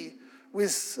be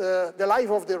with the life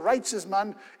of the righteous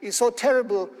man is so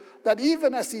terrible that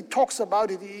even as he talks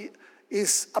about it, he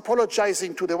is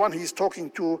apologizing to the one he's talking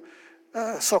to,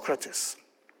 Socrates.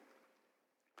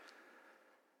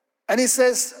 And he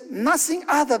says, nothing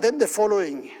other than the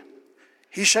following: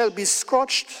 he shall be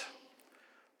scorched,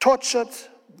 tortured,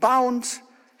 bound,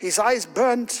 his eyes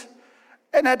burnt,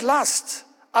 and at last,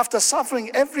 after suffering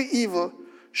every evil,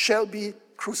 shall be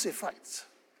crucified.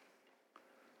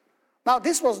 Now,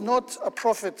 this was not a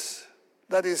prophet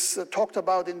that is talked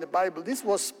about in the Bible. This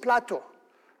was Plato.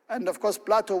 And of course,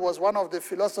 Plato was one of the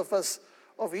philosophers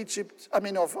of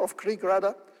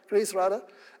Greece rather.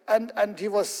 And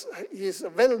he's a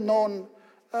well-known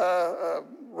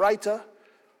writer.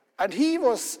 And he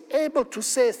was able to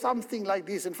say something like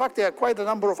this. In fact, there are quite a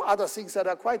number of other things that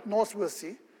are quite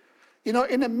noteworthy.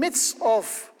 In the midst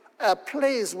of a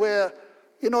place where,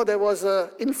 there was an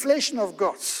inflation of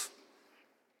gods,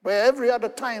 where every other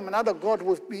time another god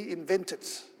would be invented.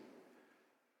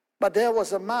 But there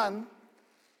was a man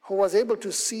who was able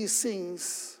to see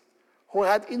things, who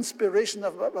had inspiration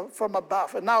from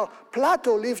above. And now,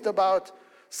 Plato lived about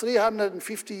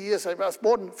 350 years. He was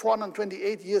born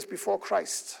 428 years before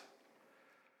Christ.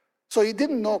 So he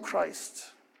didn't know Christ.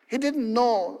 He didn't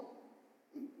know,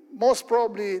 most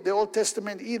probably, the Old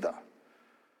Testament either.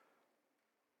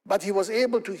 But he was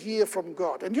able to hear from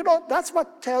God. And that's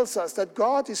what tells us that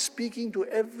God is speaking to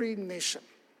every nation.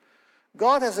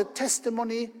 God has a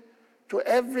testimony to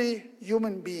every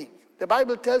human being. The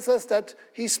Bible tells us that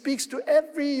he speaks to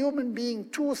every human being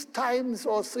 2 times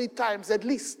or 3 times at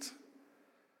least,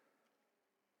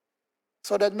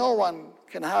 so that no one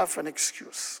can have an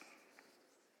excuse.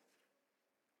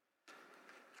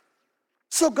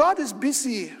 So God is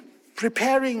busy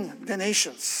preparing the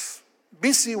nations,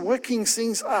 busy working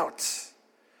things out.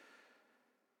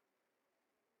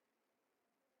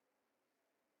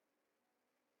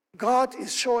 God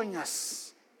is showing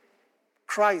us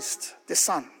Christ, the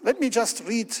Son. Let me just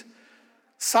read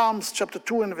Psalms chapter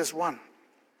 2 and verse 1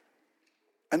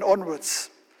 and onwards.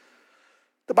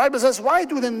 The Bible says, why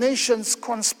do the nations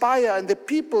conspire and the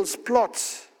peoples plot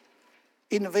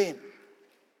in vain?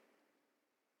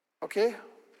 Okay?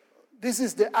 This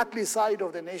is the ugly side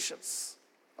of the nations.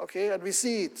 Okay? And we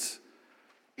see it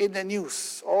in the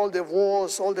news. All the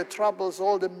wars, all the troubles,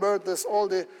 all the murders, all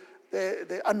the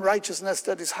unrighteousness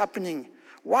that is happening.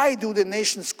 Why do the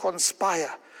nations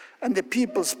conspire and the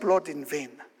peoples plot in vain?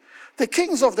 The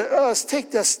kings of the earth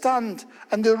take their stand,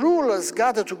 and the rulers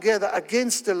gather together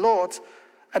against the Lord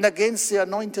and against the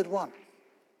Anointed One.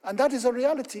 And that is a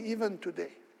reality even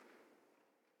today.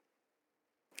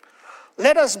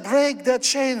 Let us break their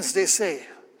chains, they say,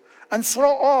 and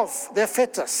throw off their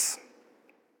fetters.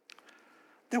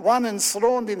 The one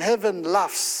enthroned in heaven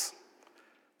laughs.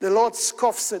 The Lord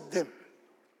scoffs at them.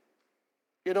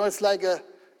 It's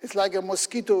like a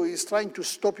mosquito is trying to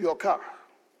stop your car.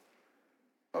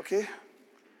 Okay?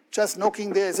 Just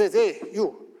knocking there and says, hey,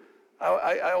 you,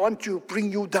 I want to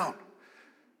bring you down.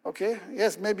 Okay?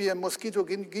 Yes, maybe a mosquito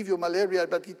can give you malaria,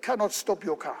 but it cannot stop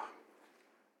your car.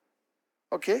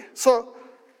 Okay? So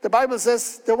the Bible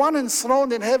says, the one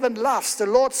enthroned in heaven laughs, the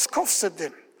Lord scoffs at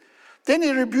them. Then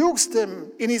he rebukes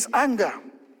them in his anger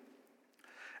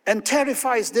and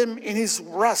terrifies them in his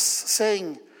wrath,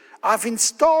 saying, I've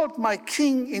installed my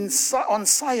king on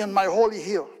Zion, my holy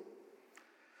hill.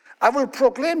 I will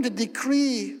proclaim the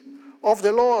decree of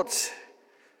the Lord.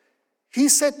 He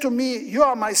said to me, you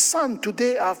are my son,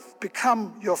 today I've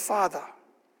become your father.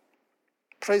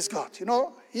 Praise God.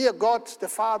 Here God the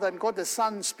Father and God the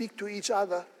Son speak to each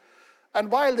other. And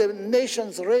while the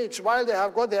nations rage, while they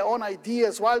have got their own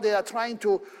ideas, while they are trying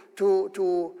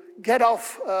to get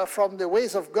off from the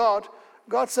ways of God,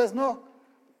 God says, no,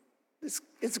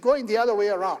 it's going the other way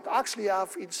around. Actually,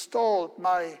 I've installed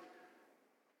my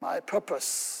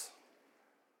purpose.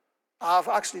 I've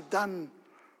actually done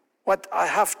what I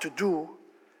have to do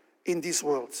in this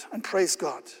world. And praise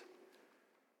God.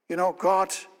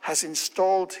 God has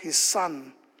installed his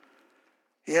Son.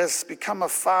 He has become a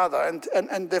father.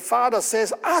 And the Father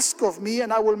says, ask of me,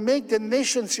 and I will make the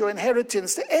nations your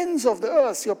inheritance, the ends of the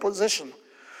earth your possession.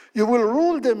 You will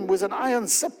rule them with an iron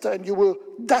scepter, and you will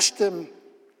dash them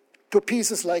to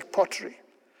pieces like pottery.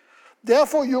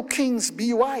 Therefore, you kings,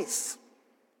 be wise.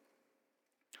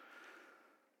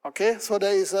 Okay, so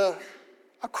there is a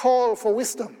call for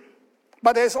wisdom.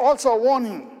 But there is also a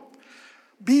warning.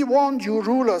 Be warned, you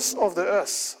rulers of the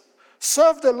earth.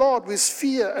 Serve the Lord with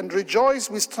fear and rejoice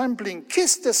with trembling.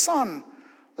 Kiss the Son,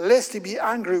 lest he be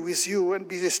angry with you and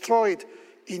be destroyed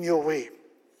in your way.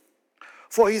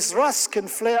 For his wrath can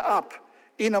flare up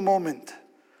in a moment.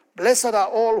 Blessed are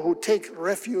all who take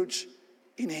refuge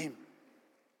in him.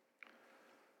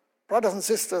 Brothers and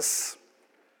sisters,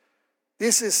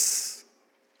 this is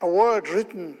a word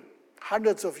written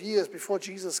hundreds of years before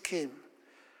Jesus came.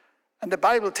 And the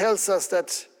Bible tells us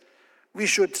that we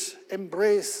should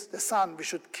embrace the Son, we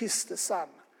should kiss the Son.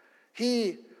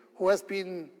 He who has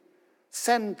been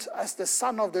sent as the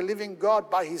Son of the living God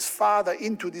by his Father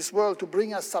into this world to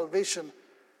bring us salvation,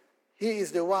 he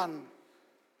is the one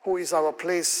who is our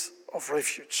place of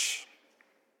refuge.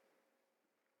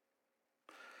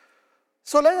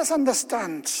 So let us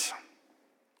understand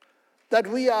that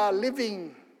we are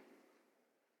living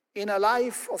in a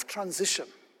life of transition.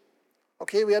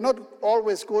 Okay, we are not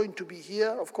always going to be here.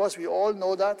 Of course, we all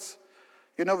know that.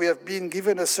 You know, we have been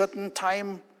given a certain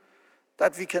time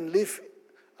that we can live,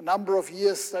 a number of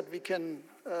years that we can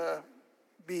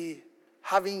be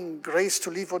having grace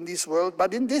to live on this world.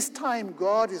 But in this time,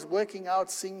 God is working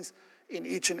out things in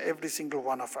each and every single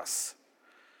one of us.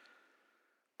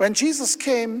 When Jesus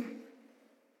came,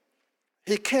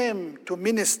 he came to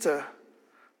minister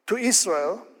to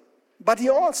Israel, but he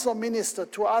also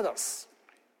ministered to others.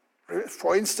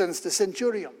 For instance, the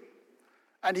centurion.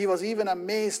 And he was even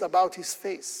amazed about his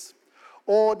face.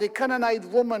 Or the Canaanite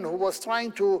woman who was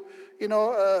trying to,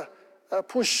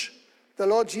 push the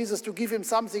Lord Jesus to give him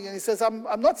something. And he says, I'm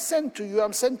not sent to you,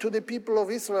 I'm sent to the people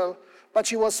of Israel. But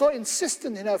she was so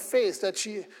insistent in her face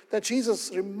that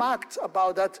Jesus remarked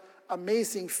about that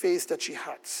amazing face that she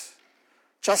had.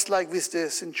 Just like with the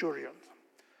centurion.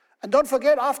 And don't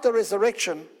forget, after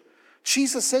resurrection,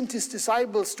 Jesus sent his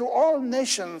disciples to all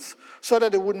nations so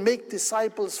that they would make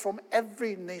disciples from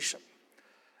every nation.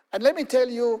 And let me tell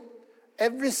you,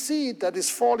 every seed that is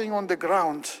falling on the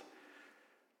ground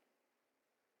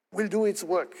will do its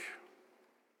work.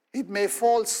 It may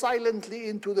fall silently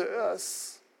into the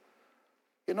earth.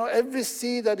 You know, every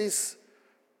seed that is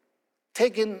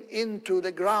taken into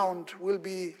the ground will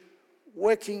be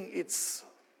working its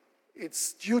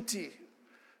duty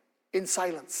in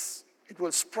silence. It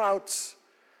will sprout,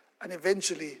 and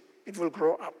eventually it will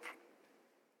grow up.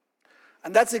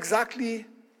 And that's exactly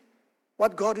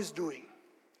what God is doing.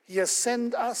 He has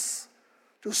sent us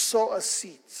to sow a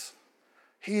seed.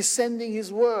 He is sending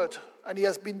his word, and he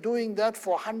has been doing that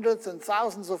for hundreds and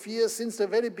thousands of years, since the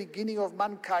very beginning of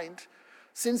mankind.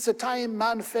 Since the time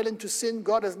man fell into sin,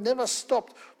 God has never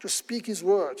stopped to speak his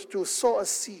word, to sow a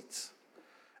seed.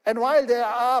 And while there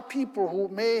are people who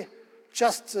may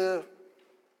just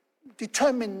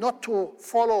determined not to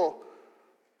follow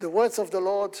the words of the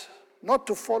Lord, not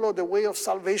to follow the way of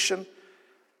salvation,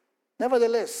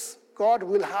 nevertheless, God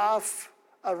will have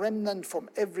a remnant from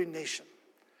every nation.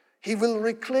 He will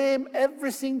reclaim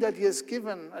everything that he has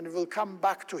given, and it will come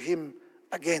back to him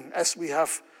again, as we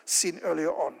have seen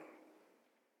earlier on.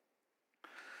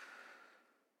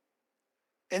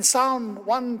 In Psalm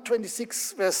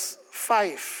 126, verse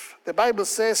 5, the Bible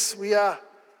says we are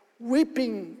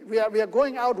weeping, we are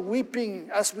going out weeping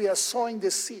as we are sowing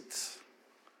the seeds.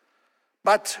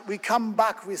 But we come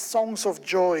back with songs of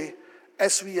joy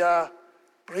as we are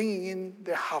bringing in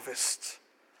the harvest.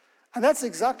 And that's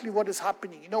exactly what is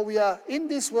happening. You know, we are in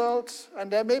this world,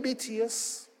 and there may be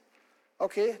tears.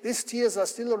 Okay, these tears are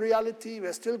still a reality.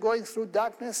 We're still going through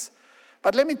darkness.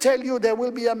 But let me tell you, there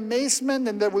will be amazement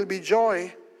and there will be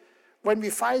joy when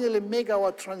we finally make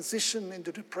our transition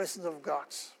into the presence of God.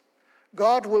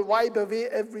 God will wipe away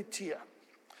every tear.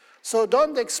 So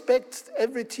don't expect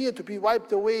every tear to be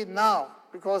wiped away now,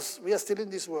 because we are still in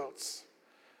these worlds.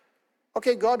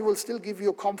 Okay, God will still give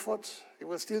you comfort. He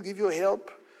will still give you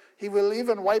help. He will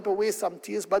even wipe away some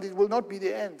tears, but it will not be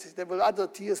the end. There will other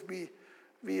tears be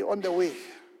on the way.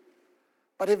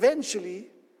 But eventually,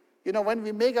 you know, when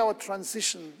we make our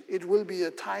transition, it will be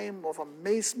a time of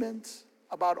amazement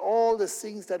about all the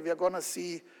things that we are going to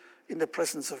see in the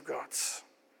presence of God.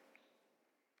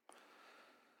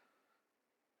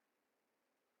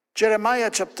 Jeremiah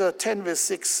chapter 10, verse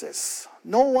 6 says,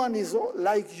 "No one is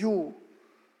like you,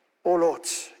 O Lord.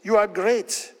 You are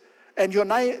great, and your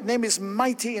name is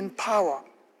mighty in power.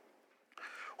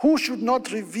 Who should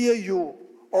not revere you,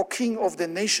 O King of the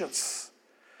nations?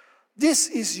 This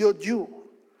is your due.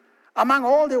 Among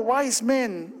all the wise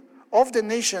men of the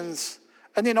nations,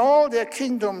 and in all their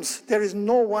kingdoms, there is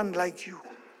no one like you.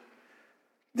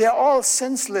 They are all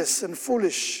senseless and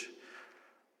foolish.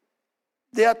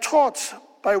 They are taught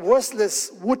by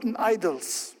worthless wooden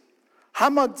idols,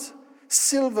 hammered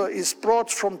silver is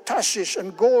brought from Tarshish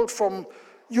and gold from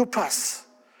Upas.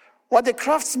 What the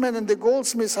craftsmen and the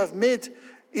goldsmiths have made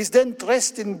is then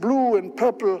dressed in blue and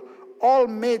purple, all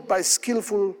made by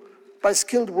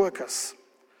skilled workers.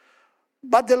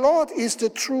 But the Lord is the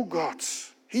true God.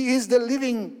 He is the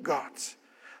living God,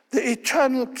 the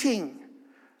eternal King.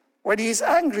 When he is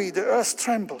angry, the earth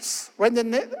trembles, and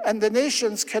the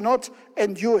nations cannot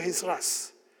endure his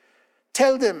wrath.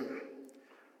 Tell them,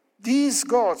 these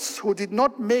gods who did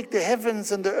not make the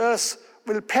heavens and the earth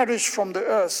will perish from the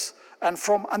earth and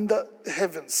from under the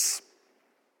heavens.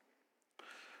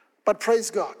 But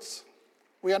praise God,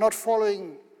 we are not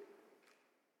following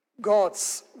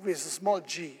gods with a small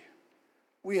g.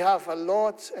 We have a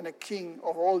Lord and a King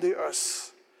of all the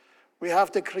earth. We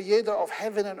have the Creator of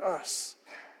heaven and earth.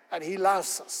 And he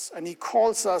loves us, and he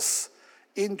calls us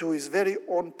into his very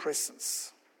own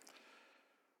presence.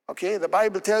 Okay, the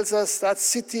Bible tells us that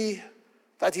city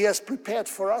that he has prepared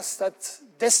for us, that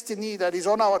destiny that is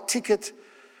on our ticket,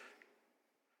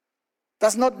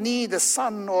 does not need a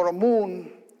sun or a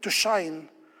moon to shine,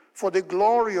 for the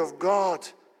glory of God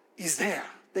is there.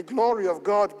 The glory of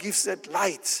God gives it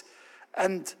light,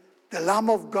 and the Lamb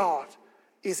of God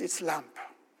is its lamp.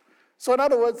 So in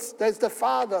other words, there's the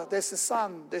Father, there's the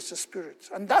Son, there's the Spirit.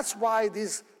 And that's why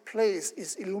this place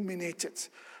is illuminated.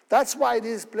 That's why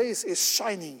this place is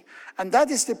shining. And that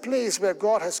is the place where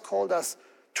God has called us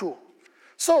to.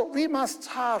 So we must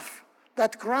have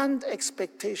that grand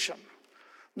expectation.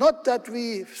 Not that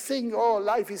we think, oh,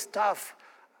 life is tough.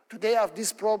 Today I have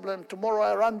this problem, tomorrow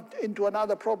I run into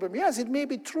another problem. Yes, it may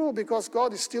be true because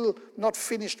God is still not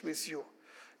finished with you.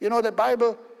 You know, the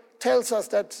Bible tells us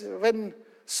that when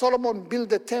Solomon built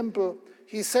the temple,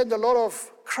 he sent a lot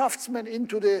of craftsmen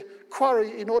into the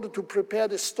quarry in order to prepare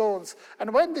the stones.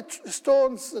 And when the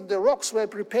stones and the rocks were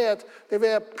prepared, they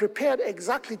were prepared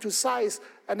exactly to size,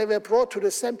 and they were brought to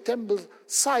the same temple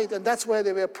site, and that's where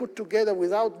they were put together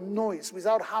without noise,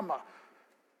 without hammer.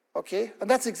 Okay? And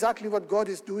that's exactly what God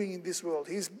is doing in this world.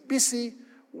 He's busy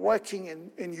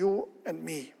working in you and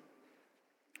me,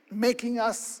 making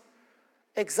us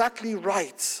exactly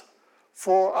right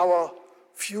for our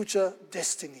future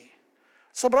destiny.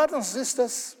 So brothers and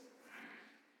sisters,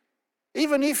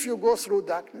 even if you go through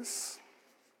darkness,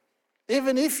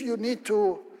 even if you need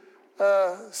to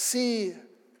see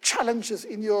challenges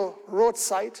in your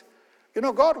roadside, you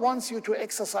know, God wants you to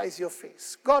exercise your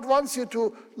faith. God wants you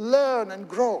to learn and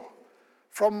grow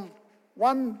from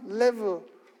one level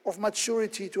of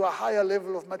maturity to a higher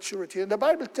level of maturity. And the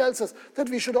Bible tells us that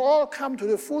we should all come to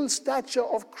the full stature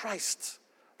of Christ.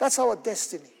 That's our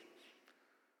destiny.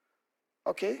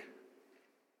 Okay?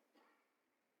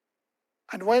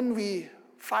 And when we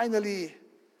finally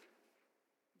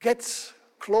get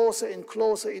closer and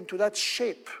closer into that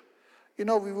shape, you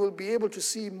know, we will be able to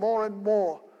see more and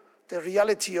more the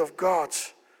reality of God,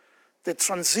 the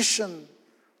transition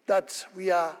that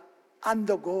we are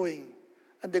undergoing,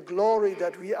 and the glory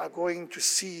that we are going to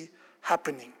see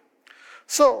happening.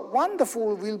 So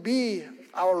wonderful will be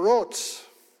our roads,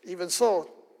 even so,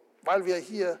 while we are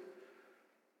here,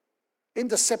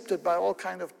 intercepted by all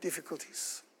kinds of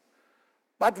difficulties.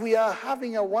 But we are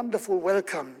having a wonderful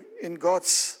welcome in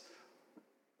God's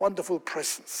wonderful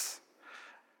presence.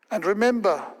 And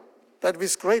remember that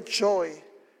with great joy,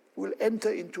 we'll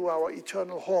enter into our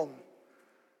eternal home.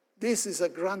 This is a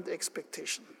grand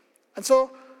expectation. And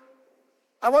so,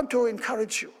 I want to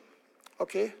encourage you,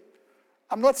 okay?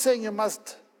 I'm not saying you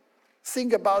must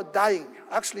think about dying.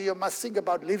 Actually, you must think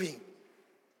about living,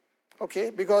 okay?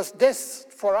 Because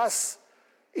death, for us,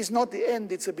 is not the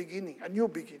end, it's a beginning, a new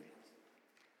beginning.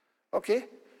 Okay?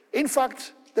 In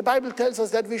fact, the Bible tells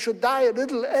us that we should die a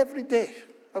little every day.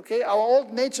 Okay? Our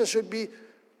old nature should be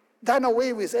done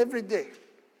away with every day.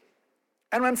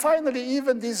 And when finally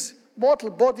even this mortal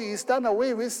body is done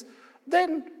away with,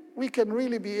 then we can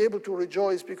really be able to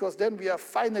rejoice, because then we are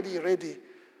finally ready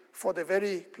for the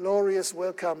very glorious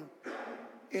welcome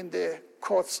in the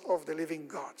courts of the living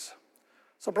God.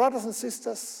 So brothers and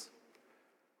sisters,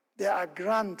 there are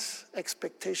grand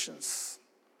expectations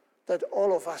that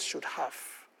all of us should have.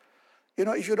 You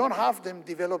know, if you don't have them,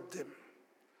 develop them.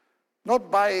 Not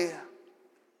by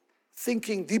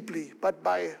thinking deeply, but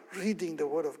by reading the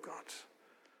Word of God.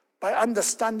 By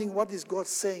understanding what is God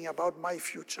saying about my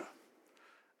future.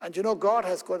 And you know, God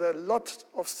has got a lot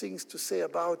of things to say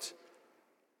about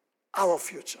our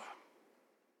future.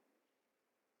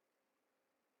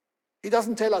 He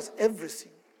doesn't tell us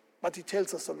everything, but he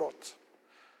tells us a lot.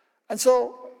 And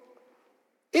so,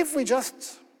 if we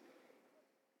just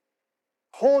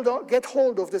get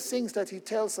hold of the things that he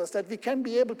tells us, that we can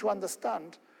be able to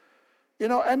understand,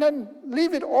 And then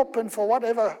leave it open for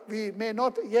whatever we may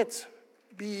not yet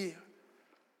be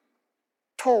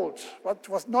told, what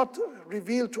was not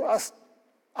revealed to us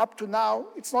up to now.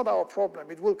 It's not our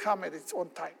problem. It will come at its own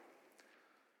time.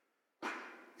 You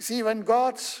see, when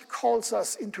God calls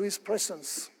us into his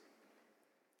presence,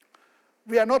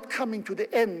 we are not coming to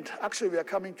the end. Actually, we are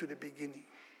coming to the beginning.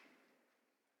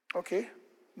 Okay?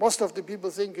 Most of the people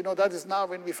think, that is now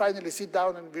when we finally sit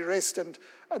down and we rest and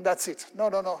that's it. No,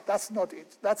 that's not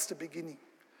it. That's the beginning.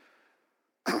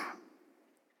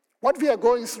 What we are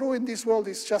going through in this world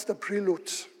is just a prelude.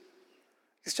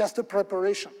 It's just a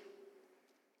preparation.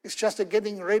 It's just a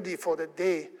getting ready for the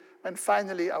day when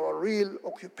finally our real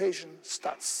occupation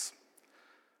starts.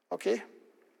 Okay?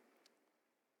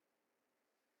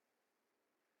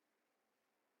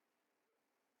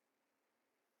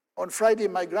 On Friday,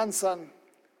 my grandson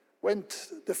went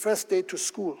the first day to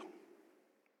school.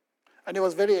 And he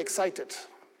was very excited.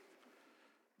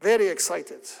 Very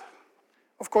excited.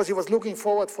 Of course, he was looking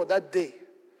forward for that day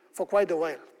for quite a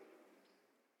while.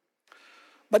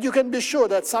 But you can be sure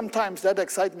that sometimes that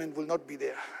excitement will not be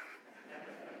there.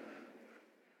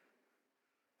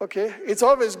 Okay? It's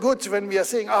always good when we are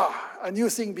saying, a new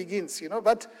thing begins,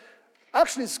 But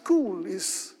actually, school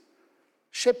is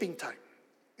shaping time.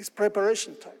 It's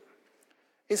preparation time.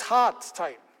 It's hard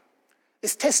time.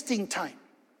 It's testing time.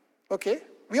 Okay?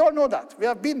 We all know that. We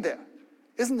have been there,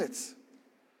 isn't it?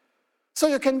 So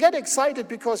you can get excited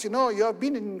because, you have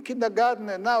been in kindergarten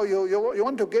and now you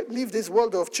want to leave this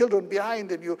world of children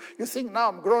behind and you think, now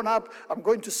I'm grown up, I'm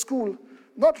going to school,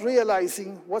 not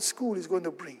realizing what school is going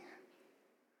to bring.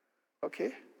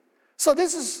 Okay? So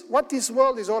this is what this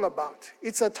world is all about.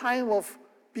 It's a time of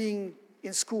being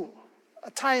in school,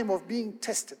 a time of being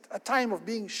tested, a time of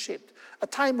being shaped, a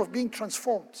time of being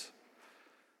transformed.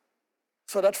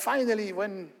 So that finally,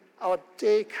 when our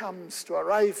day comes to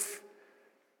arrive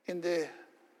in the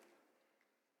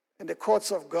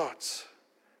courts of God,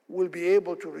 we'll be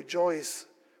able to rejoice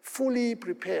fully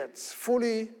prepared,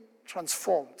 fully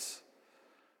transformed,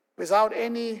 without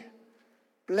any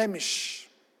blemish,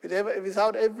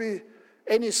 without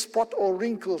any spot or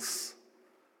wrinkles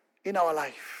in our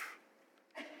life,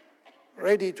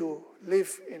 ready to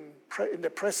live in the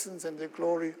presence and the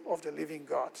glory of the living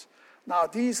God. Now,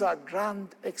 these are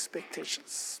grand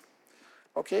expectations,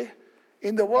 okay?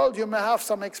 In the world, you may have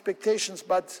some expectations,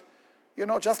 but,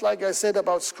 just like I said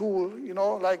about school,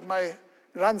 like my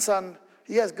grandson,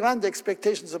 he has grand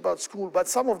expectations about school, but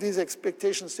some of these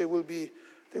expectations, they will be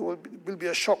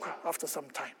a shock after some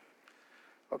time,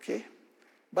 okay?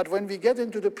 But when we get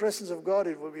into the presence of God,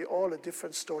 it will be all a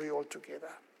different story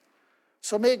altogether.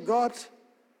 So may God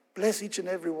bless each and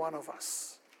every one of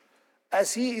us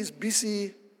as he is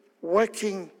busy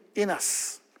working in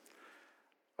us,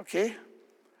 okay?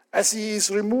 As he is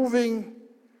removing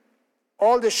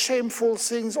all the shameful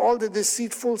things, all the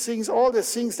deceitful things, all the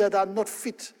things that are not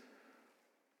fit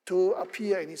to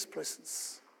appear in his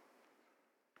presence.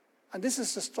 And this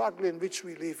is the struggle in which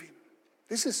we live in.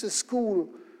 This is the school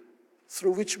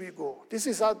through which we go.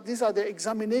 These are the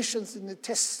examinations and the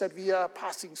tests that we are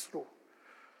passing through.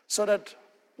 So that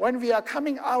when we are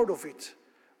coming out of it,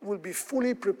 we'll be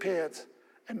fully prepared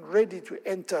and ready to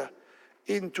enter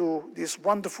into this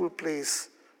wonderful place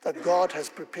that God has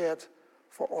prepared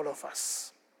for all of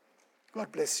us.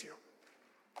 God bless you.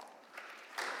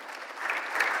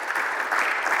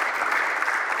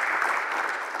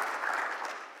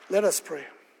 Let us pray.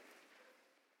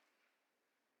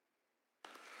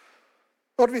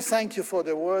 Lord, we thank you for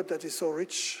the word that is so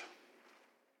rich,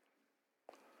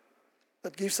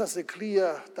 that gives us a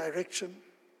clear direction,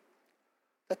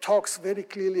 that talks very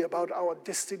clearly about our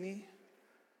destiny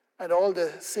and all the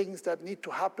things that need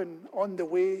to happen on the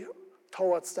way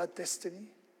towards that destiny.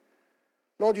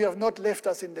 Lord, you have not left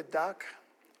us in the dark.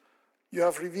 You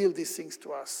have revealed these things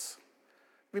to us.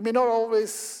 We may not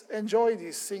always enjoy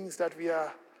these things that we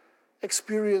are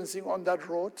experiencing on that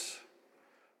road,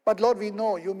 but Lord, we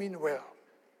know you mean well.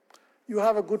 You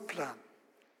have a good plan,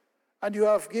 and you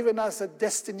have given us a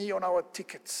destiny on our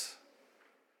tickets,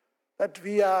 that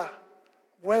we are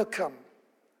welcome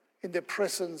in the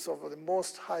presence of the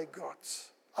Most High God,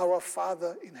 our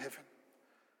Father in heaven.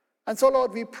 And so,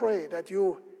 Lord, we pray that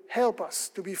you help us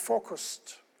to be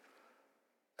focused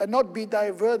and not be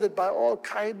diverted by all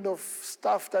kind of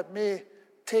stuff that may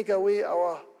take away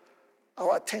our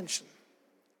attention.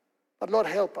 But Lord,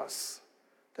 help us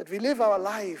that we live our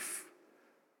life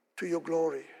to your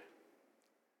glory.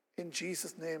 In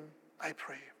Jesus' name I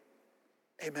pray.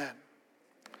 Amen.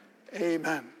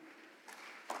 Amen.